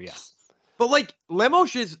to victory, yes. But like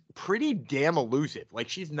Lemos is pretty damn elusive. Like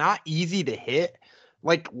she's not easy to hit.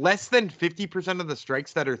 Like less than 50% of the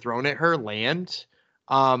strikes that are thrown at her land.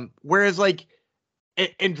 Whereas like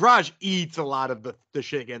Andrade eats a lot of the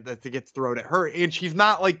shit that gets thrown at her, and she's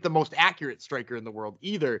not like the most accurate striker in the world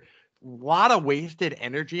either. A lot of wasted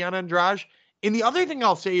energy on Andrade. And the other thing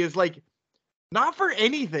I'll say is like, not for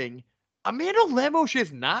anything, Amanda Lemos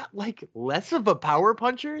is not like less of a power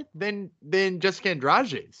puncher than Jessica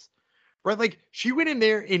Andrade is. Right? Like she went in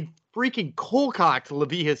there and freaking cold-cocked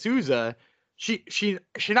Lavija Souza. She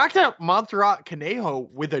knocked out Montserrat Conejo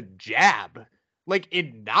with a jab. Like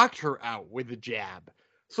it knocked her out with a jab.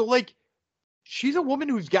 So like she's a woman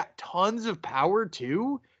who's got tons of power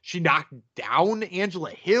too. She knocked down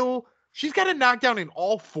Angela Hill. She's got a knockdown in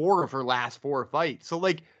all 4 of her last 4 fights. So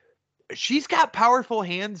like she's got powerful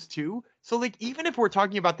hands too. So like even if we're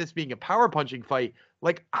talking about this being a power punching fight,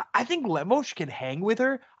 like I think Lemos can hang with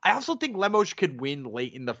her. I also think Lemos could win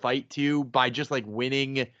late in the fight too by just like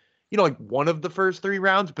winning, like one of the first 3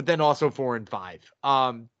 rounds, but then also 4 and 5.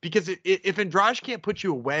 Because if Andrade can't put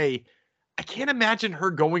you away, I can't imagine her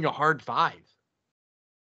going a hard 5.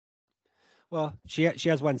 Well, she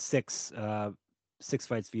has won 6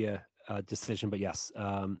 fights via decision, but yes,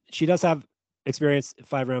 she does have experience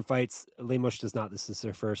 5-round fights. Lemos does not. This is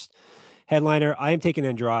her first headliner. I am taking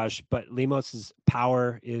Andrade, but Lemos's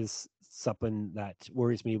power is something that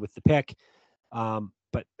worries me with the pick.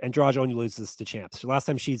 But Andrade only loses to champs. So last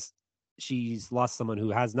time she's lost someone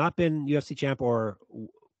who has not been UFC champ or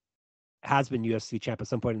has been UFC champ at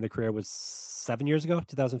some point in their career was 7 years ago,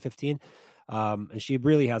 2015. And she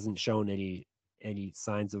really hasn't shown any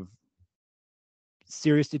signs of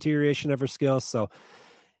serious deterioration of her skills. So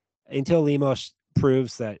until Lemos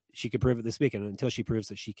proves that she could prove it this weekend, until she proves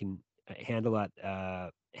that she can handle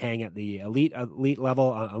that hang at the elite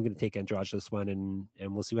level, I'm going to take Andrade this one, and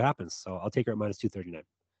we'll see what happens. So I'll take her at minus 239.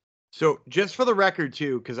 So just for the record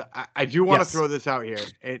too, because I do want to throw this out here,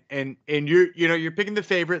 and you're picking the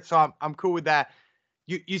favorite, so I'm cool with that.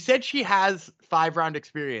 You said she has 5-round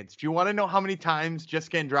experience. Do you want to know how many times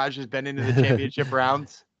Jessica Andrade has been into the championship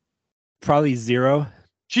rounds? Probably 0.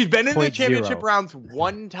 She's been in the championship rounds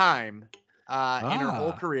 1 time in her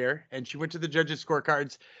whole career, and she went to the judges'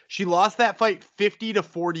 scorecards. She lost that fight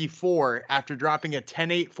 50-44 after dropping a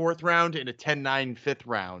 10-8 4th round and a 10-9 5th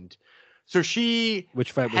round. So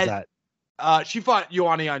which fight was that? She fought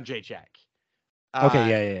Joanna Jędrzejczyk. Okay,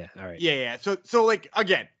 yeah. All right. Yeah. So like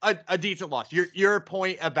again, a decent loss. Your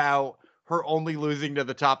point about her only losing to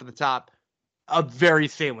the top of the top, a very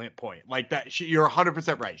salient point. Like that, you're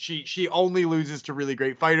 100% right. She only loses to really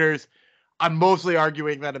great fighters. I'm mostly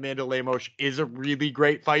arguing that Amanda Lemos is a really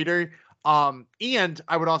great fighter. And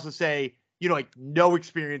I would also say, like no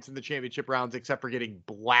experience in the championship rounds except for getting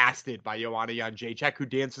blasted by Joanna Jędrzejczyk, who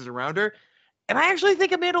dances around her. And I actually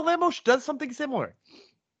think Amanda Lemos does something similar.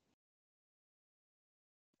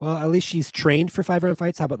 Well, at least she's trained for 5-round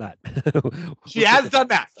fights. How about that? She has done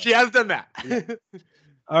that. Yeah.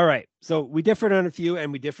 All right. So we differed on a few,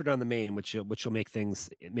 and we differed on the main, which will make things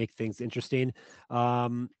interesting.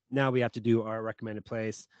 Now we have to do our recommended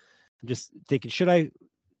plays. I'm just thinking, should I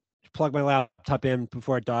plug my laptop in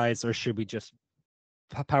before it dies, or should we just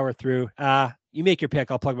power through? You make your pick.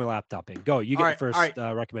 I'll plug my laptop in. Go. You get the first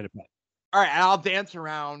recommended play. All right. I'll dance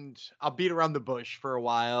around. I'll beat around the bush for a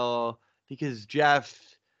while because Jeff.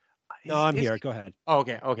 No, I'm here. Go ahead. Oh,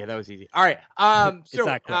 okay. That was easy. All right.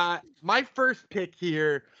 So my first pick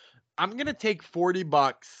here, I'm gonna take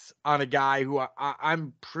 $40 on a guy who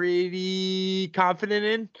I'm pretty confident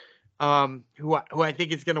in, who I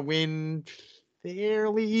think is gonna win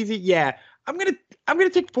fairly easy. Yeah, I'm gonna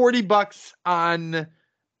take $40 on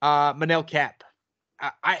Manel Kape.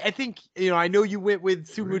 I think I know you went with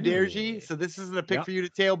Sumu Derji, so this isn't a pick for you to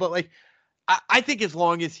tail, but like I think as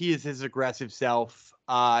long as he is his aggressive self.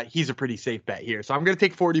 He's a pretty safe bet here. So I'm going to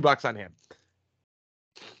take $40 on him.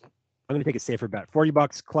 I'm going to take a safer bet.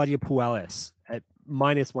 $40, Claudio Puelles at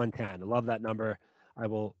minus 110. I love that number. I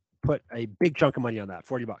will put a big chunk of money on that.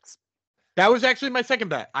 $40. That was actually my second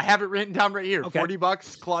bet. I have it written down right here. Okay.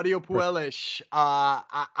 $40, Claudio Puelles.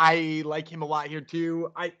 I like him a lot here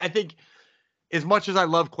too. I think as much as I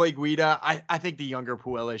love Clay Guida, I think the younger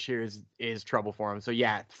Puelles here is trouble for him. So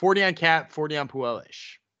yeah, 40 on Kape, 40 on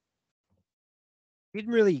Puelles. We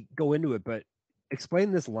didn't really go into it, but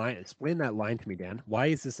explain that line to me, Dan. Why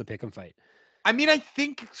is this a pick'em fight? I mean, I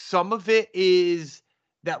think some of it is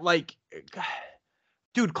that, like,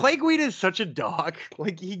 dude, Clay Guida is such a dog.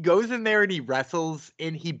 Like, he goes in there and he wrestles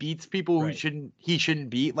and he beats people who he shouldn't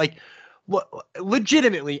beat. Like,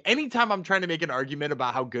 legitimately, anytime I'm trying to make an argument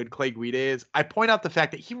about how good Clay Guida is, I point out the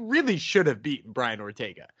fact that he really should have beaten Brian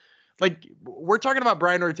Ortega. Like, we're talking about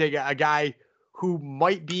Brian Ortega, a guy who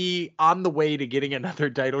might be on the way to getting another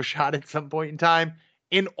title shot at some point in time,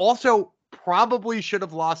 and also probably should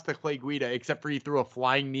have lost to Clay Guida, except for he threw a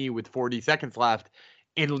flying knee with 40 seconds left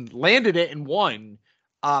and landed it and won,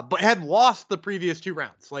 but had lost the previous 2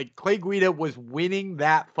 rounds. Like, Clay Guida was winning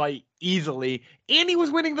that fight easily, and he was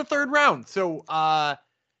winning the 3rd round. So,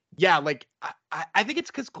 Yeah, like I think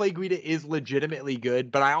it's because Clay Guida is legitimately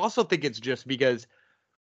good, but I also think it's just because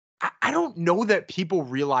I don't know that people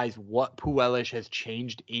realize what Puelish has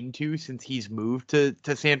changed into since he's moved to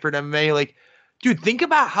Sanford MMA. Like, dude, think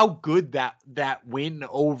about how good that win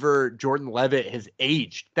over Jordan Levitt has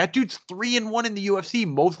aged. That dude's 3-1 in the UFC,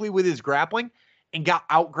 mostly with his grappling, and got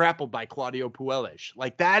out grappled by Claudio Puelish.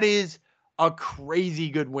 Like, that is a crazy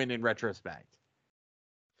good win in retrospect.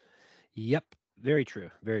 Yep, very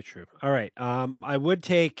true, very true. All right, I would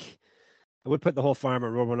put the whole farm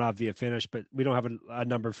on Romanov via finish, but we don't have a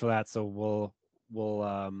number for that, so we'll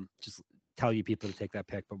just tell you people to take that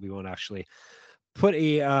pick, but we won't actually put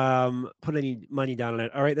any money down on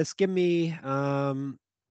it. All right, let's give me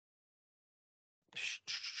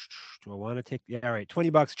do I want to take all right,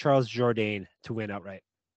 $20 Charles Jourdain to win outright.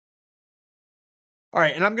 All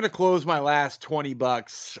right, and I'm gonna close my last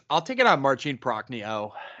 $20. I'll take it on Marcin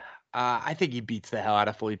Prachnio. I think he beats the hell out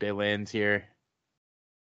of Felipe Lins here.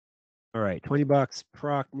 All right, $20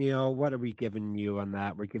 Prachnio. What are we giving you on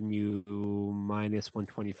that? We're giving you minus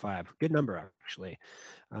 125. Good number, actually.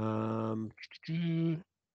 What did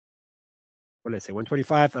I say?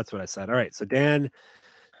 125? That's what I said. All right, so Dan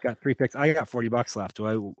got 3 picks. I got $40 left. Do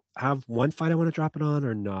I have one fight I want to drop it on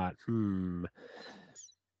or not? $20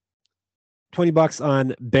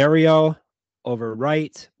 on Barrio over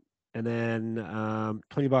Wright, and then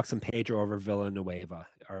 $20 on Pedro over Villanueva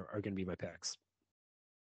are going to be my picks.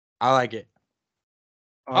 I like it.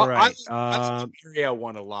 All right. I Barrio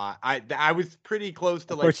won a lot. I was pretty close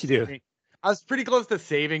to of course you do. I was pretty close to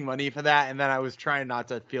saving money for that, and then I was trying not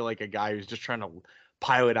to feel like a guy who's just trying to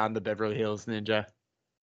pile it on the Beverly Hills Ninja.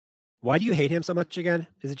 Why do you hate him so much again?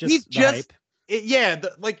 Is it just the hype?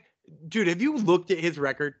 Like, dude, have you looked at his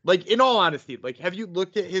record? Like, in all honesty, like, have you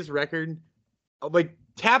looked at his record? Like,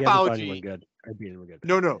 Tapology. Good. I'd be good.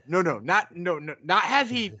 Not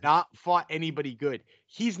has he not fought anybody good.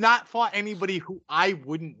 He's not fought anybody who I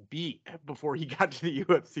wouldn't beat before he got to the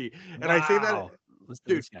UFC. And I say that,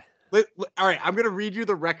 dude. All right, I'm gonna read you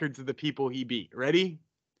the records of the people he beat. Ready?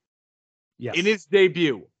 Yes. In his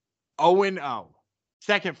debut, 0-0.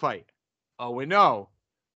 Second fight, 0-0.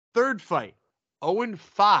 Third fight,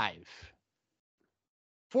 0-5.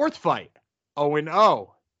 Fourth fight, 0-0.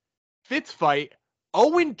 Fifth fight,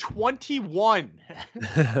 0-21.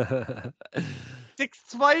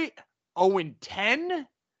 Sixth fight, 0-10.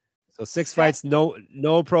 So 6 fights, no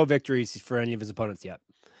pro victories for any of his opponents yet.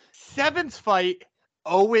 Seventh fight,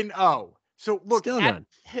 0-0. So look, still none.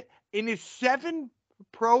 In his 7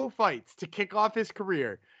 pro fights to kick off his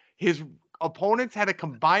career, his opponents had a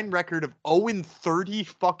combined record of 0-30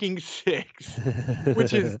 fucking 6,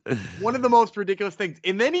 which is one of the most ridiculous things.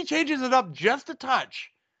 And then he changes it up just a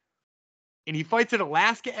touch. And he fights at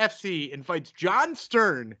Alaska FC and fights John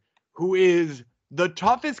Stern, who is the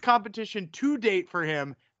toughest competition to date for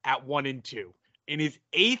him at 1-2. In his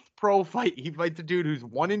 8th pro fight, he fights a dude who's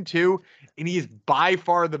 1-2, and he is by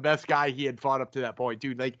far the best guy he had fought up to that point.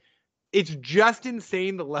 Dude, like, it's just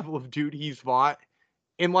insane the level of dude he's fought.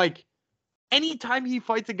 And, like, anytime he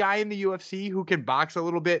fights a guy in the UFC who can box a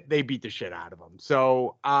little bit, they beat the shit out of him.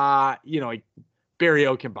 So, like,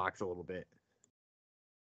 Barrio can box a little bit.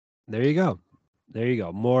 There you go.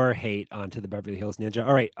 More hate onto the Beverly Hills Ninja.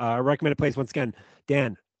 All right. Recommended place once again,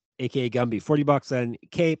 Dan, aka Gumby. $40 on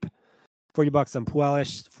Cape, $40 on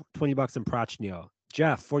Puelish, $20 on Prachnio.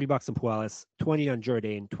 Jeff, $40 on Puelish, 20 on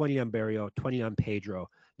Jourdain, 20 on Barrio, 20 on Pedro.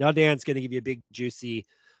 Now Dan's gonna give you a big juicy,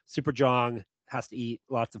 super jong, has to eat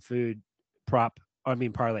lots of food,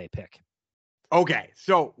 parlay pick. Okay,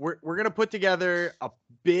 so we're gonna put together a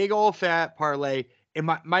big old fat parlay. And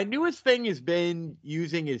my newest thing has been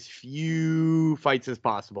using as few fights as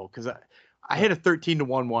possible because I hit a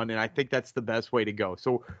 13-1 one, and I think that's the best way to go.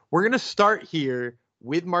 So we're going to start here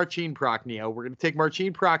with Marcin Prachnio. We're going to take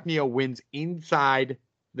Marcin Prachnio wins inside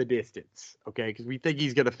the distance, okay, because we think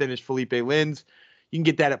he's going to finish Felipe Lins. You can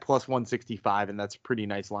get that at plus 165, and that's a pretty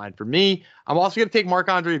nice line for me. I'm also going to take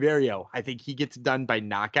Marc-Andre Barrio. I think he gets done by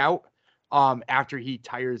knockout after he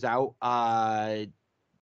tires out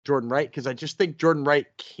Jordan Wright, because I just think Jordan Wright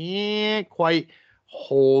can't quite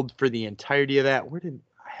hold for the entirety of that. I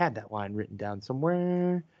had that line written down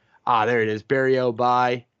somewhere. There it is. Barrio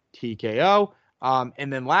by TKO.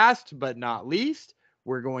 And then last but not least,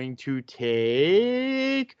 we're going to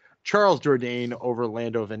take Charles Jourdain over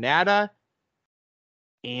Lando Venata.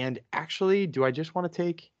 And actually, do I just want to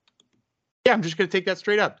take? Yeah, I'm just going to take that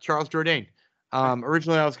straight up. Charles Jourdain.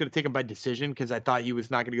 Originally, I was going to take him by decision because I thought he was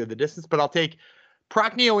not going to go the distance, but I'll take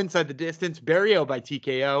Prachnio inside the distance, Barrio by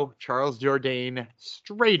TKO, Charles Jourdain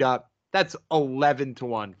straight up. That's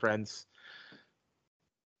 11-1, friends.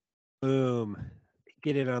 Boom.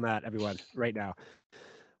 Get in on that, everyone, right now.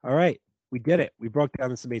 All right. We did it. We broke down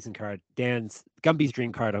this amazing card. Dan's Gumby's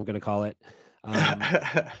dream card, I'm going to call it.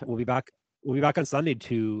 We'll be back. We'll be back on Sunday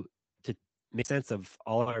to make sense of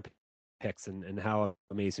all our picks and how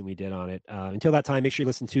amazing we did on it. Until that time, make sure you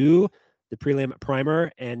listen to the Prelim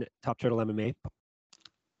Primer and Top Turtle MMA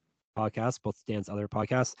podcast, both Dan's other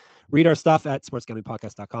podcasts. Read our stuff at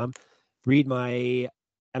sportsgamblingpodcast.com. Read my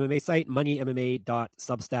MMA site,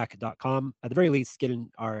 moneymma.substack.com. At the very least, get in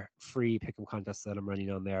our free pick'em contest that I'm running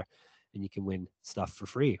on there, and you can win stuff for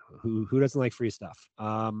free. Who doesn't like free stuff?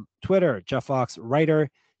 Twitter, Jeff Fox, writer.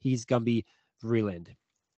 He's Gumby Vreeland.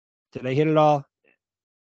 Did I hit it all?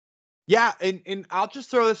 Yeah, and I'll just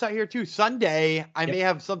throw this out here too. Sunday, I may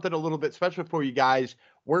have something a little bit special for you guys.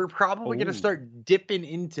 We're probably going to start dipping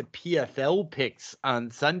into PFL picks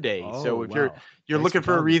on Sunday. So if you're looking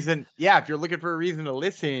for a reason, if you're looking for a reason to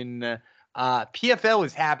listen, PFL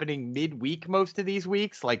is happening midweek most of these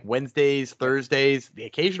weeks, like Wednesdays, Thursdays, the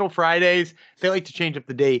occasional Fridays. They like to change up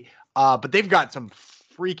the day, but they've got some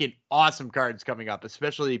freaking awesome cards coming up,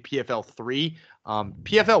 especially PFL 3.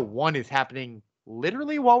 PFL 1 is happening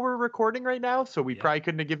literally while we're recording right now, so we probably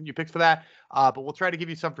couldn't have given you picks for that, but we'll try to give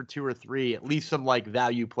you some for 2 or 3, at least some like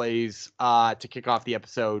value plays to kick off the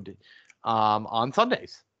episode on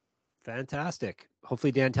Sundays. Fantastic.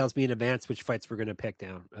 Hopefully Dan tells me in advance which fights we're going to pick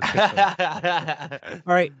down.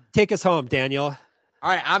 All right, take us home, Daniel. All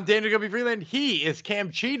right, I'm Daniel Gumby Vreeland. He is Cam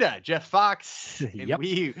Cheetah, Jeff Fox, and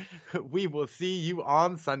we will see you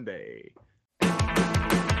on Sunday.